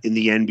that in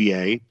the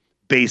NBA,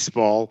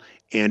 baseball,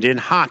 and in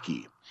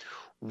hockey.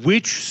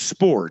 Which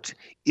sport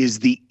is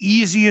the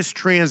easiest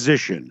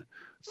transition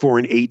for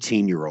an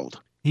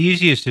 18-year-old? The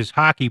easiest is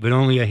hockey, but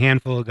only a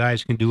handful of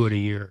guys can do it a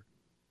year.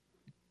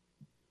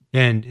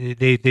 And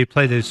they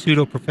play the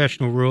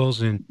pseudo-professional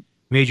rules in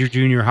major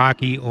junior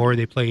hockey, or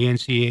they play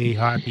NCAA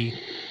hockey.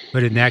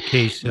 But in that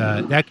case,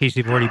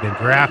 they've already been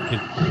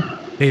drafted.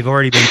 If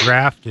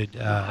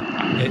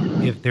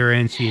they're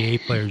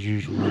NCAA players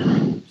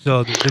usually.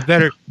 So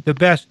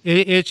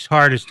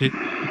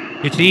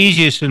it's the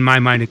easiest in my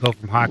mind to go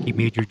from hockey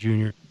major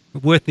junior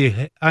with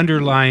the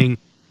underlying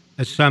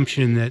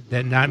assumption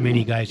that not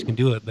many guys can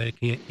do it, but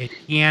it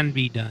can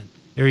be done.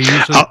 There are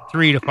usually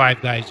 3 to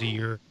 5 guys a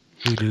year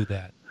who do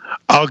that.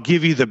 I'll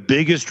give you the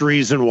biggest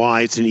reason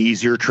why it's an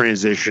easier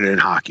transition in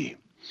hockey.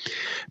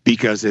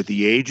 Because at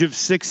the age of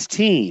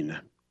 16,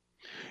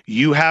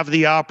 you have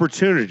the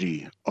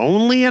opportunity,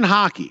 only in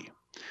hockey,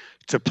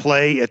 to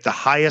play at the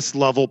highest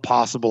level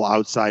possible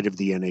outside of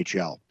the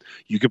NHL.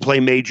 You could play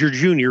major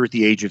junior at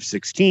the age of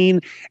 16,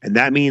 and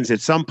that means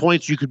at some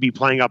points you could be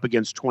playing up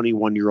against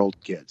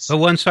 21-year-old kids. But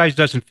one size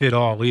doesn't fit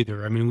all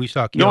either. I mean, we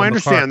saw I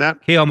understand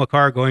that. Cale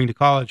Makar going to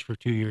college for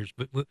 2 years,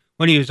 but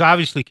when he was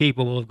obviously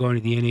capable of going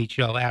to the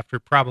NHL after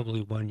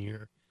probably 1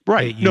 year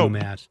at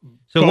UMass.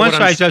 So one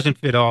size doesn't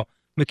fit all.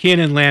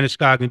 McKinnon,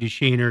 Landeskog, and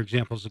Duchesne are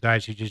examples of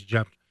guys who just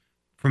jumped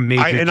from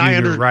major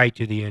junior right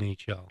to the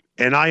NHL.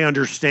 And I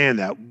understand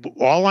that.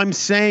 All I'm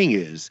saying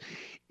is,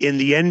 in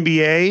the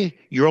NBA,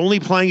 you're only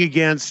playing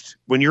against,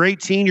 when you're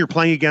 18, you're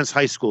playing against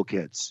high school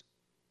kids.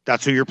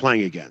 That's who you're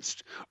playing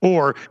against.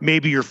 Or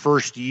maybe your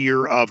first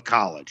year of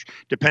college,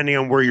 depending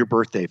on where your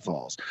birthday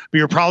falls. But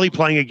you're probably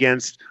playing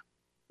against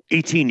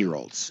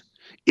 18-year-olds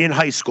in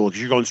high school, because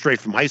you're going straight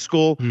from high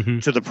school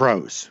to the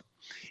pros.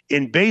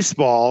 In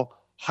baseball,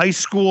 high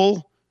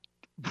school,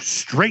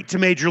 straight to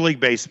Major League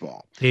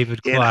Baseball.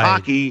 David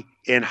Clyde.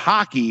 In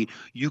hockey,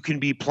 you can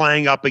be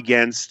playing up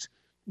against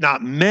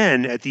not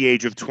men at the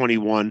age of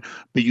 21,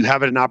 but you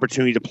have an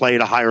opportunity to play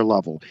at a higher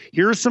level.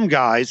 Here are some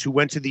guys who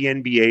went to the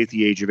NBA at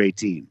the age of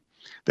 18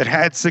 that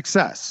had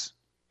success.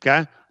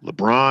 Okay?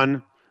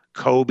 LeBron,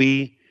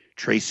 Kobe,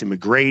 Tracy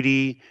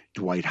McGrady,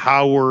 Dwight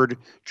Howard,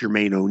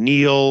 Jermaine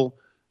O'Neal,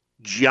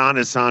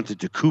 Giannis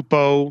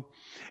Antetokounmpo,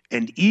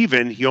 and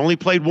even he only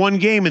played one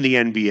game in the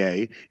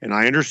NBA, and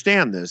I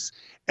understand this,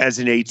 as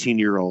an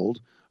 18-year-old,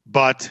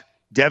 but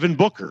Devin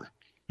Booker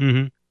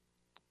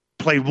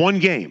played one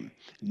game.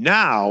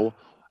 Now,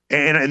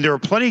 and there are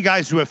plenty of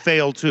guys who have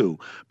failed too,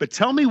 but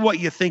tell me what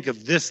you think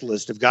of this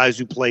list of guys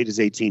who played as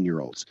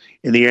 18-year-olds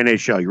in the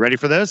NHL. You ready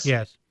for this?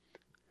 Yes.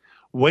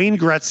 Wayne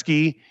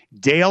Gretzky,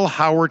 Dale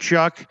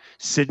Hawerchuk,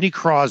 Sidney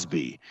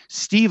Crosby,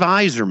 Steve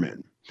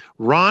Yzerman,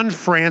 Ron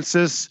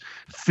Francis,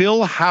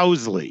 Phil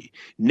Housley,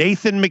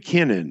 Nathan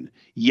McKinnon,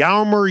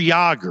 Jaromir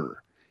Jagr,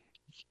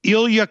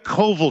 Ilya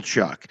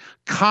Kovalchuk,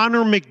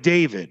 Connor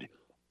McDavid,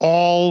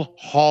 all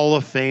Hall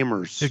of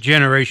Famers. They're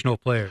generational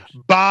players.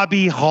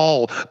 Bobby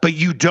Hull, but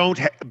you don't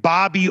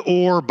Bobby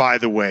Orr, by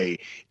the way,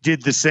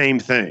 did the same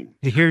thing.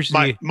 Here's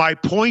my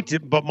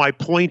point, but my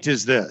point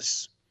is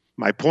this.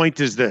 My point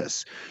is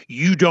this.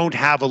 You don't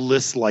have a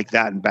list like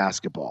that in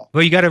basketball.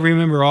 Well, you got to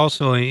remember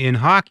also in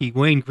hockey,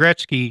 Wayne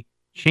Gretzky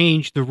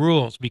changed the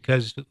rules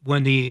because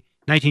when the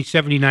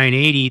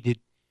 1979-80,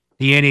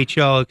 the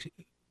NHL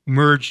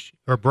merged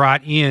or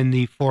brought in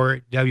the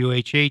 4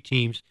 WHA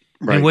teams,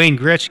 right. And Wayne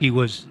Gretzky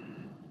was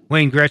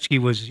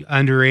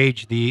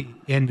underage. The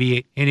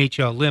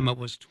NHL limit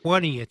was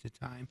 20 at the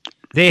time.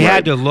 They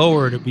had to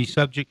lower to be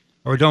subject,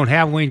 or don't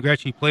have Wayne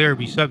Gretzky player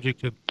be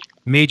subject to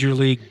major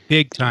league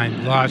big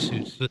time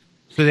lawsuits.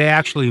 So they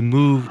actually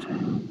moved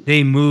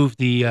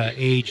the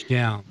age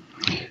down.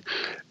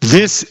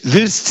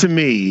 This to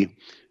me,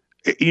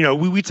 you know,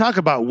 we talk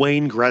about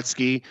Wayne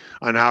Gretzky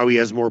on how he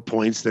has more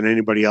points than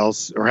anybody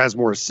else, or has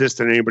more assists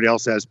than anybody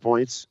else has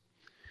points.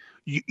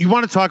 You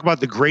want to talk about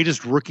the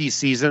greatest rookie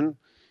season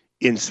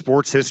in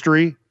sports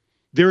history?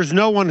 There's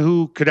no one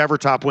who could ever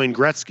top Wayne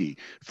Gretzky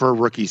for a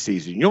rookie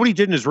season. You know what he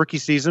did in his rookie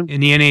season? In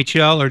the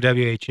NHL or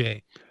WHA?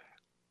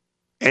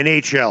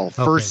 NHL,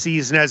 first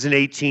season as an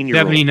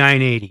 18-year-old.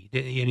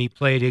 79-80, and he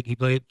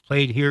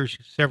played here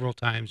several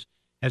times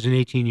as an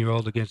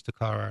 18-year-old against the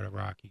Colorado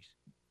Rockies.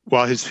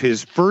 Well,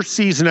 his first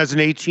season as an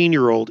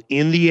 18-year-old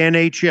in the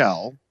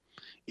NHL,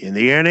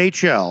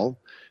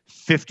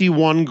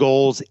 51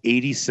 goals,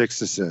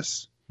 86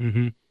 assists.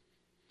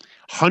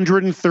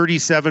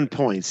 137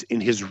 points in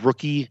his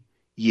rookie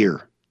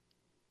year.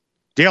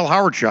 Dale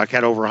Hawerchuk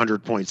had over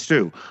 100 points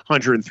too,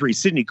 103.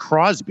 Sidney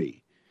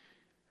Crosby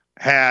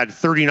had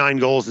 39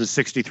 goals and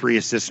 63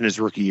 assists in his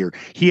rookie year.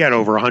 He had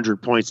over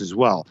 100 points as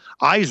well.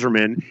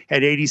 Yzerman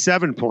had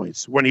 87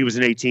 points when he was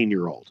an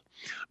 18-year-old.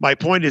 My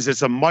point is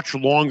it's a much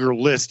longer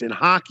list in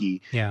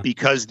hockey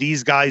because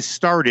these guys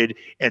started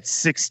at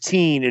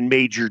 16 in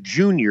major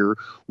junior,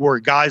 where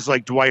guys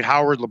like Dwight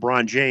Howard,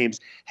 LeBron James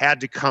had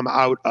to come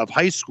out of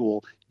high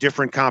school,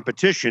 different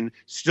competition,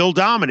 still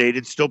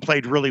dominated, still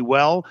played really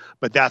well,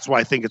 but that's why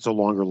I think it's a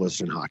longer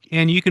list in hockey.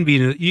 And you can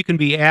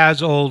be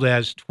as old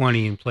as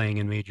 20 and playing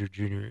in major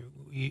junior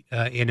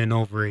in an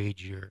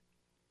overage year.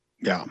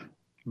 Yeah.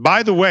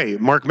 By the way,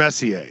 Mark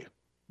Messier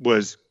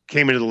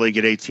came into the league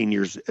at 18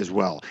 years as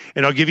well.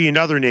 And I'll give you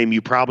another name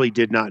you probably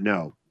did not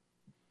know.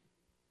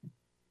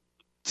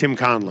 Tim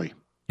Conley.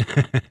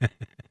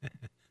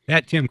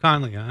 That Tim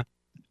Conley, huh?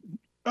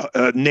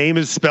 Name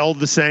is spelled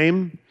the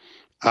same.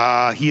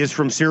 He is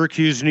from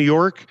Syracuse, New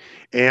York.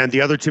 And the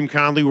other Tim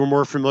Conley we're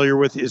more familiar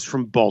with is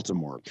from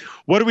Baltimore.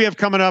 What do we have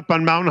coming up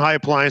on Mountain High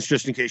Appliance,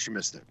 just in case you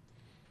missed it?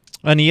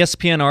 An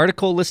ESPN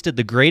article listed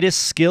the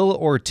greatest skill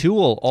or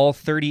tool all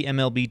 30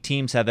 MLB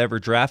teams have ever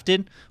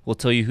drafted. We'll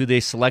tell you who they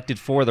selected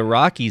for the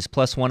Rockies,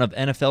 plus one of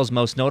NFL's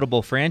most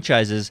notable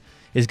franchises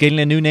is getting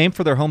a new name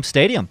for their home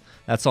stadium.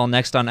 That's all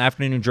next on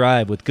Afternoon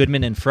Drive with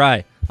Goodman and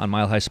Fry on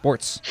Mile High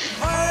Sports.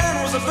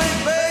 Man was a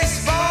big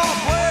baseball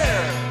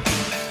player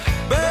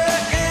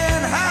back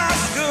in high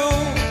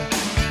school.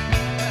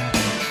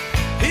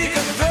 He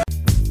could throw.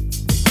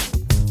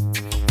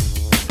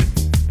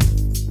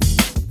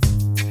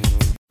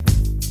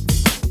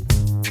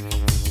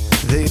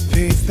 They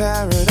paved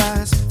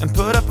paradise and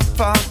put up a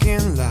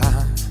parking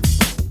lot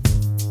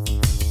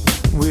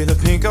with a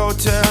pink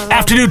hotel.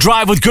 Afternoon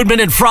Drive with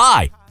Goodman and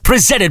Fry,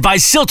 presented by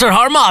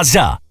Silterhar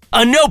Mazda.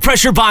 A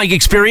no-pressure buying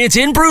experience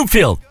in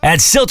Broomfield at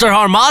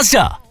Silterhar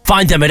Mazda.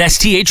 Find them at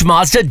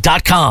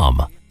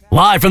sthmazda.com.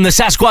 Live from the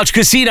Sasquatch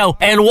Casino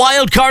and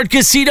Wildcard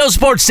Casino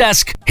Sports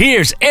Desk,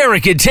 here's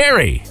Eric and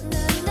Terry.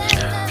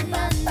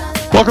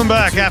 Welcome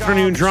back.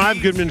 Afternoon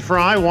Drive, Goodman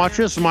Fry. Watch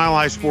us,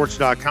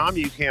 milehighsports.com.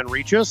 You can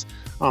reach us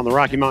on the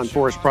Rocky Mountain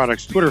Forest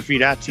Products Twitter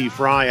feed at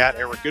 @TFry, at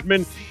Eric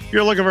Goodman. If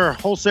you're looking for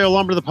wholesale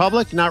lumber to the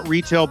public, not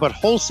retail, but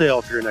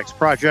wholesale for your next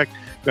project,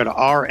 go to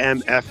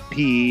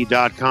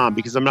rmfp.com.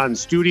 Because I'm not in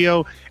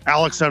studio,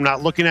 Alex, I'm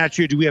not looking at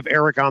you. Do we have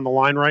Eric on the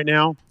line right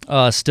now?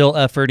 Still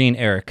efforting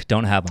Eric.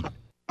 Don't have him.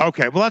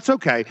 Okay, well, that's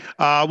okay.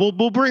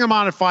 We'll bring him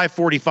on at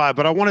 5:45,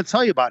 but I want to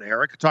tell you about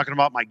Eric, talking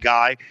about my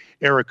guy,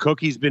 Eric Cook.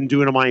 He's been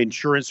doing my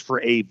insurance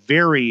for a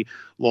very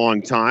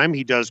long time.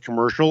 He does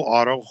commercial,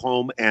 auto,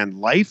 home, and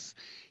life.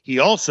 He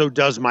also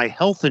does my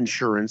health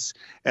insurance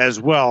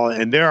as well,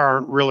 and there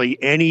aren't really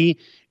any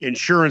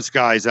insurance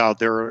guys out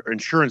there, or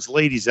insurance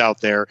ladies out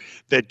there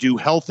that do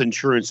health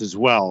insurance as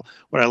well.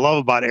 What I love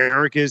about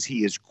Eric is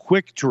he is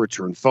quick to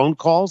return phone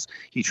calls.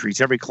 He treats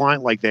every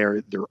client like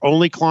they're their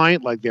only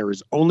client, like they're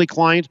his only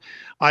client,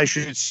 I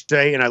should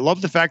say. And I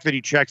love the fact that he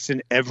checks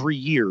in every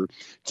year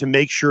to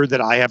make sure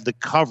that I have the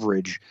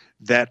coverage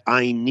that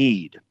I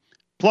need.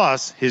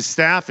 Plus, his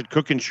staff at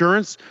Cook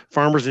Insurance,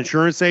 Farmers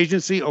Insurance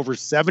Agency, over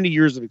 70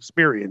 years of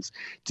experience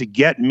to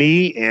get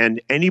me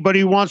and anybody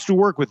who wants to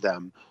work with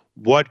them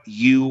what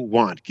you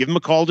want. Give him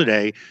a call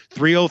today,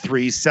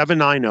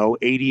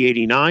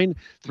 303-790-8089,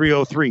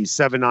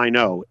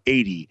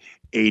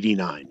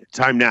 303-790-8089.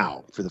 Time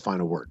now for the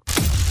final word.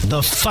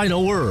 The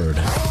final word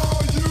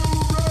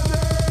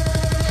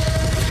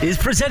is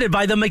presented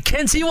by the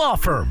McKenzie Law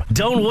Firm.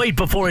 Don't wait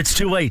before it's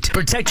too late.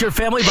 Protect your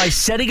family by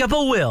setting up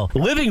a will,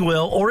 living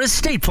will, or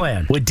estate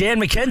plan with Dan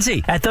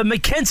McKenzie at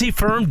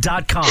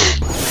themckenziefirm.com.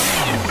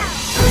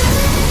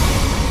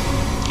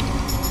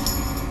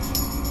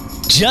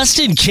 Just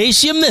in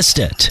case you missed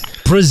it.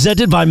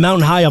 Presented by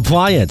Mountain High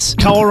Appliance,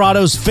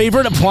 Colorado's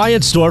favorite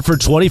appliance store for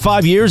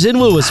 25 years in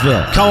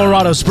Louisville,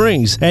 Colorado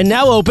Springs, and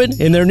now open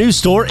in their new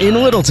store in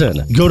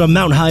Littleton. Go to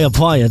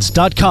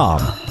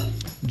mountainhighappliance.com.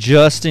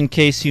 Just in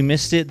case you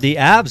missed it, the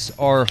Avs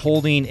are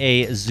holding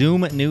a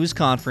Zoom news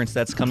conference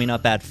that's coming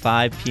up at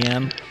 5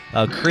 p.m.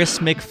 Chris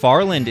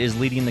McFarland is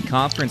leading the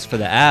conference for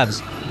the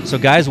Avs. So,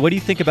 guys, what do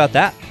you think about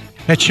that?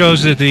 That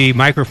shows that the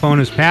microphone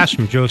has passed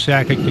from Joe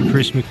Sakic to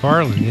Chris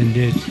McFarland, and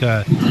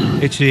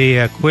it's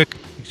a quick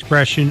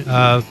expression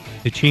of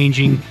the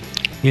changing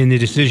in the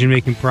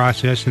decision-making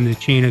process and the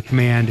chain of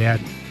command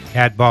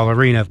at Ball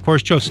Arena. Of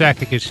course, Joe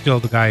Sakic is still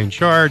the guy in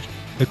charge,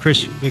 but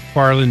Chris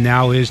McFarland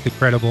now is the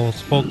credible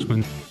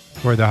spokesman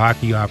for the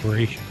hockey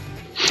operation.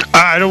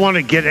 I don't want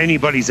to get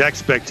anybody's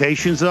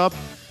expectations up,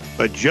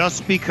 but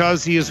just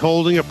because he is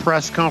holding a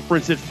press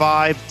conference at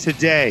 5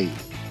 today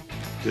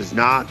does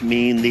not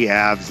mean the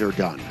Avs are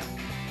done.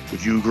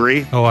 Would you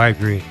agree? Oh, I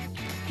agree.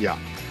 Yeah.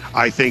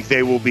 I think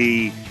they will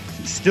be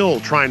still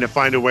trying to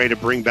find a way to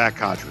bring back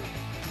Kadri.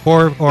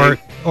 Or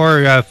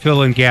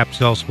fill in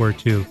gaps elsewhere,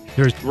 too.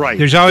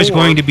 There's always or,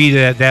 going to be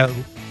that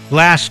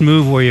last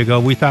move where you go,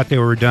 we thought they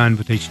were done,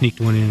 but they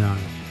sneaked one in on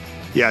us.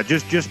 Yeah,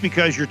 just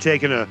because you're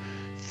taking a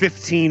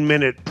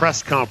 15-minute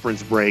press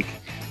conference break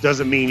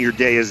doesn't mean your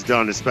day is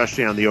done,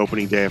 especially on the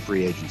opening day of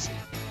free agency.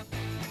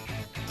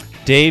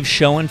 Dave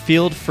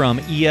Schoenfield from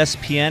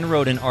ESPN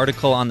wrote an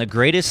article on the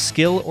greatest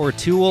skill or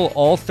tool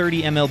all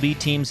 30 MLB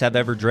teams have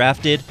ever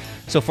drafted.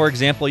 So, for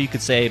example, you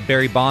could say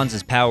Barry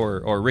Bonds' power,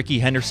 or Ricky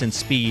Henderson's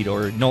speed,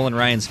 or Nolan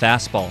Ryan's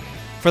fastball.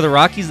 For the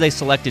Rockies, they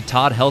selected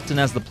Todd Helton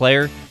as the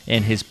player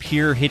and his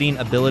pure hitting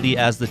ability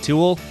as the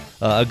tool.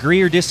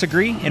 Agree or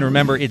disagree? And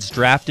remember, it's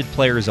drafted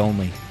players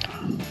only.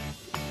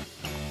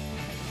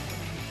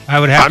 I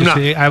would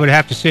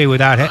have to say,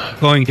 without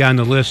going down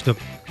the list of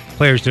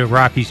players the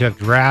Rockies have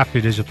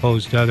drafted as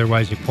opposed to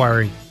otherwise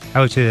acquiring,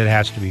 I would say that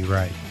has to be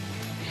right.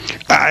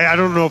 I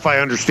don't know if I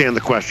understand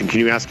the question.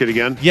 Can you ask it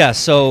again? Yeah,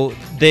 so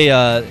they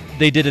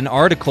did an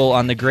article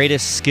on the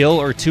greatest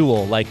skill or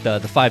tool, like the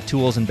 5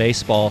 tools in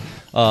baseball.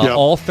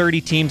 All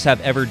 30 teams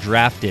have ever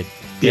drafted,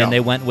 and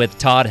they went with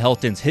Todd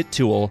Helton's hit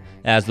tool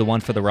as the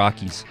one for the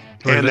Rockies.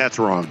 And that's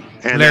wrong.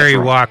 Larry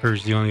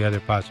Walker's the only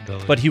other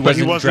possibility. But he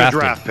wasn't a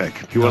draft pick.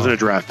 He wasn't a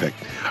draft pick.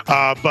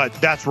 But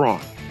that's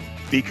wrong,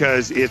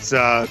 because it's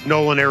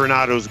Nolan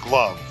Arenado's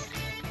glove,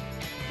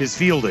 his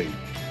fielding,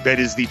 that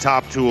is the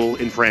top tool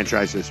in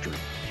franchise history.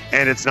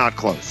 And it's not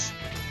close.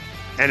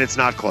 And it's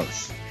not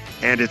close.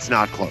 And it's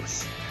not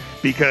close.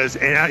 Because,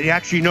 and I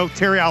actually, no,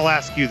 Terry, I'll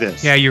ask you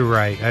this. Yeah, you're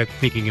right. I'm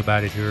thinking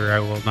about it here. I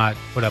will not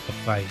put up a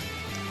fight.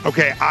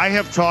 Okay, I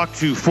have talked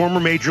to former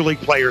Major League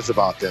players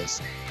about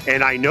this,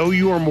 and I know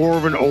you are more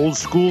of an old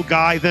school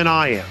guy than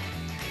I am.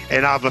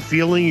 And I have a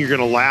feeling you're going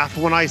to laugh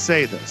when I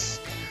say this.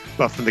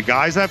 But from the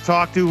guys I've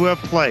talked to who have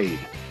played,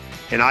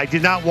 and I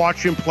did not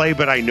watch him play,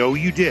 but I know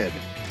you did,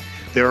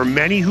 there are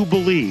many who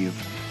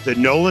believe that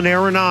Nolan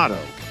Arenado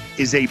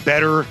is a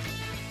better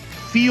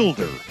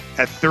fielder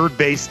at third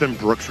base than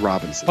Brooks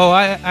Robinson. Oh,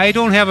 I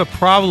don't have a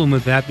problem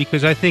with that,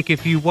 because I think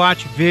if you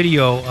watch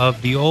video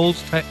of the old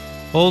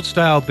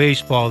style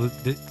baseball,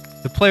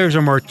 the players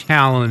are more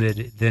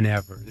talented than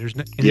ever. You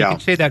can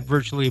say that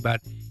virtually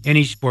about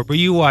any sport, but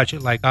you watch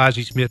it like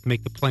Ozzie Smith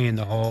make the play in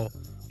the hole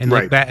and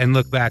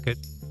look back at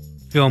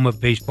film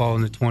of baseball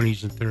in the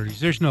 20s and 30s.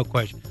 There's no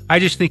question. I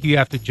just think you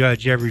have to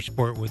judge every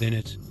sport within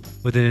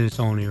its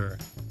own era.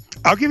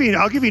 I'll give you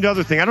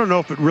another thing. I don't know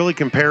if it really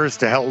compares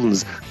to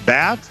Helton's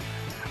bat,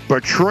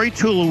 but Troy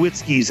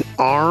Tulowitzki's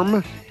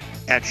arm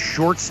at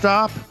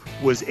shortstop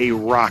was a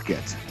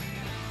rocket.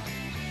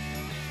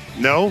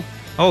 No?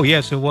 Oh,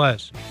 yes, it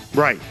was.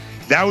 Right.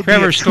 That would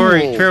Trevor be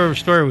a tool. Trevor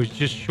Story was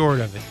just short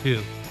of it,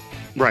 too.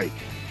 Right.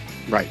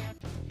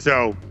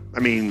 So, I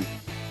mean,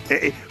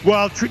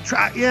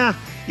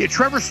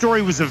 Trevor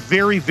Story was a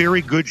very,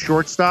 very good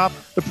shortstop.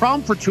 The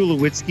problem for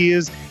Tulowitzki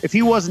is if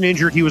he wasn't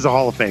injured, he was a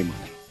Hall of Famer.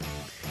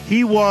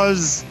 He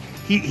wasn't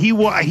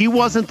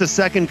the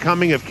second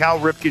coming of Cal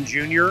Ripken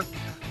Jr.,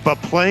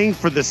 but playing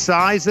for the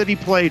size that he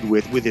played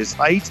with his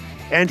height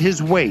and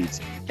his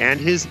weight and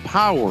his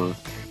power,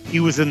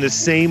 he was in the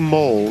same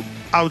mold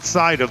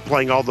outside of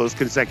playing all those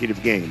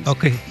consecutive games.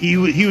 Okay. He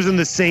was in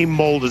the same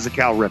mold as a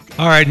Cal Ripken.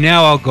 All right,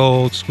 now I'll go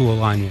old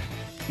school on you.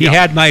 He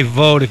had my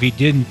vote if he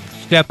didn't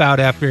step out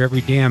after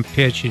every damn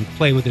pitch and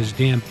play with his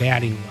damn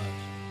batting gloves.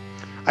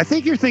 I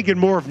think you're thinking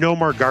more of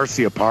Nomar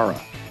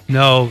Garciaparra.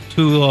 No,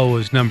 Tulo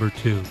was number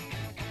 2.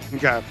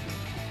 Okay. All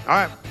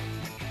right.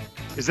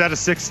 Is that a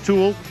 6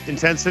 tool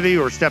intensity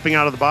or stepping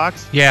out of the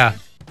box? Yeah.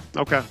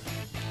 Okay.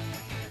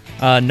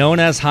 Known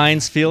as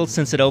Heinz Field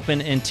since it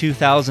opened in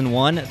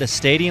 2001, the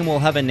stadium will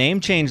have a name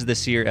change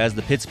this year as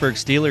the Pittsburgh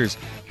Steelers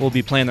will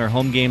be playing their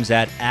home games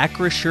at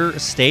Acrisure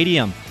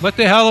Stadium. What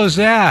the hell is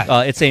that?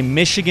 It's a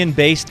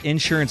Michigan-based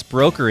insurance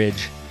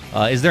brokerage.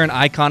 Is there an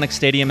iconic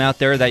stadium out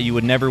there that you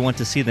would never want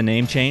to see the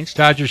name changed?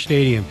 Dodger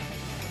Stadium.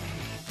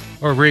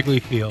 Or Wrigley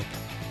Field.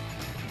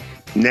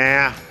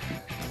 Nah.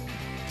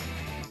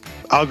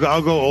 I'll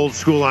go old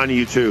school on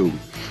you, too.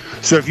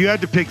 So if you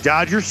had to pick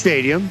Dodger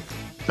Stadium,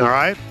 all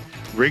right,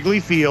 Wrigley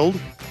Field.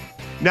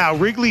 Now,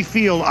 Wrigley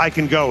Field I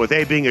can go with,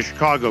 being a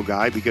Chicago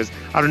guy, because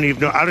I don't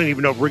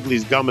even know if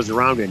Wrigley's gum is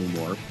around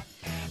anymore.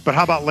 But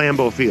how about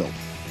Lambeau Field?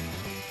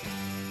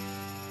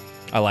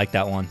 I like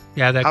that one.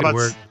 Yeah, that could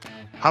work.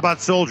 How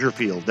about Soldier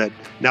Field that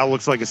now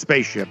looks like a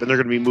spaceship, and they're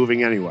going to be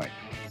moving anyway?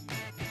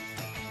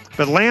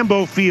 But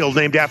Lambeau Field,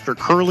 named after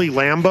Curly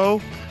Lambeau,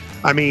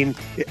 I mean,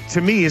 to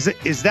me, is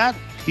that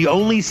the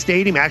only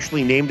stadium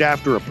actually named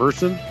after a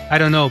person? I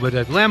don't know, but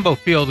Lambeau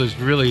Field is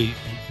really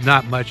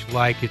not much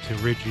like its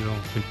original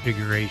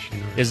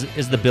configuration.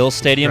 Is the Bills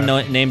Stadium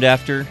named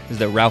after? Is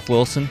that Ralph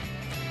Wilson?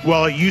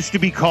 Well, it used to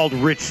be called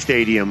Rich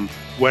Stadium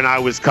when I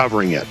was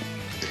covering it.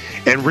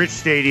 And Rich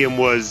Stadium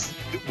was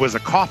a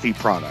coffee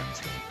product.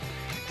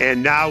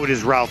 And now it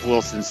is Ralph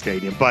Wilson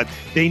Stadium, but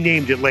they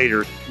named it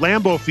later.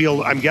 Lambeau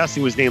Field, I'm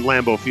guessing, was named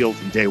Lambeau Field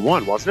from day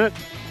one, wasn't it?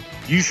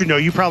 You should know.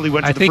 You probably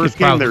went to the first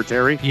game there,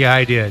 Terry. Yeah,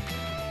 I did.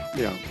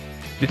 Yeah.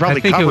 You probably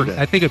covered it.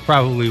 I think it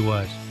probably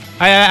was.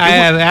 I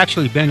have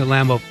actually been to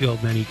Lambeau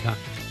Field many times.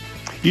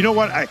 You know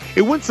what?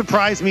 It wouldn't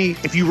surprise me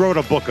if you wrote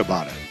a book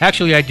about it.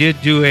 Actually, I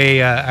did do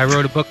I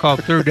wrote a book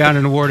called Third Down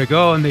and Nowhere to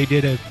Go, and they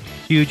did a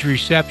huge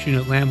reception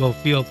at Lambeau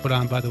Field put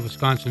on by the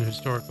Wisconsin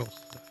Historical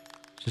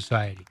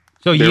Society.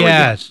 So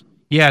yes,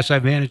 I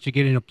managed to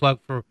get in a plug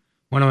for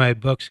one of my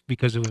books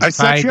because it was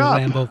tied to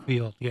Lambeau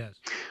Field. Yes.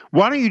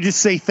 Why don't you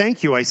just say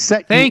thank you? I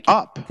set you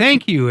up.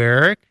 Thank you,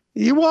 Eric.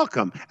 You're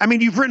welcome. I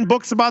mean, you've written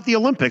books about the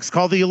Olympics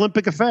called The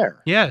Olympic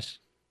Affair. Yes.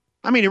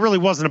 I mean, it really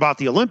wasn't about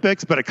the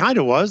Olympics, but it kind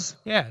of was.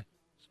 Yeah.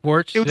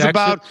 Sports,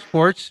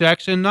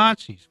 sex, and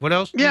Nazis. What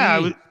else?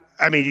 Yeah.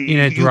 I mean, in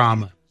a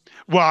drama.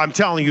 Well, I'm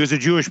telling you, as a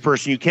Jewish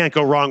person, you can't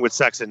go wrong with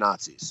sex and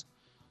Nazis.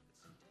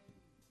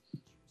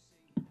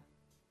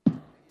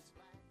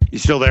 You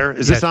still there?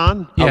 Is this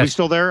on? Yes. Are we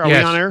still there? Are we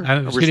on air? I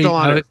was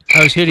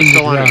hitting the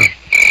drum.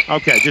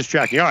 Okay, just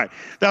checking. All right.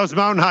 That was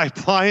Mountain High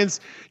Appliance.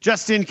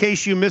 Just in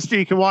case you missed it,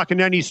 you can walk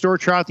into any store,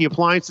 try out the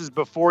appliances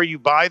before you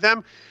buy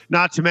them.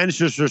 Not to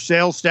mention there's their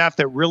sales staff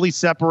that really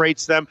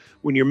separates them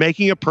when you're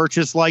making a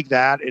purchase like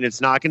that, and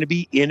it's not going to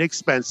be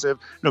inexpensive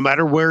no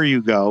matter where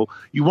you go.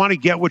 You want to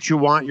get what you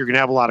want. You're going to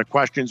have a lot of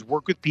questions.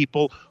 Work with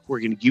people who We're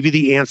going to give you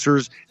the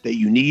answers that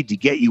you need to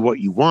get you what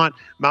you want.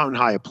 Mountain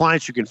High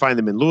Appliance, you can find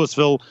them in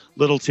Louisville,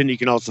 Littleton. You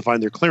can also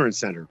find their clearance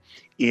center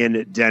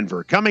in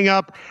Denver. Coming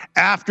up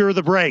after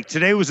the break,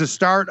 today was the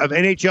start of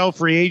NHL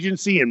free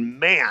agency,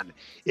 and man,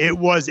 it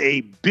was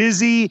a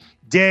busy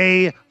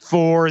day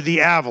for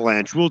the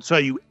Avalanche. We'll tell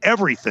you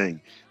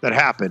everything that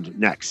happened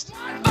next.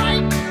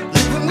 Fight!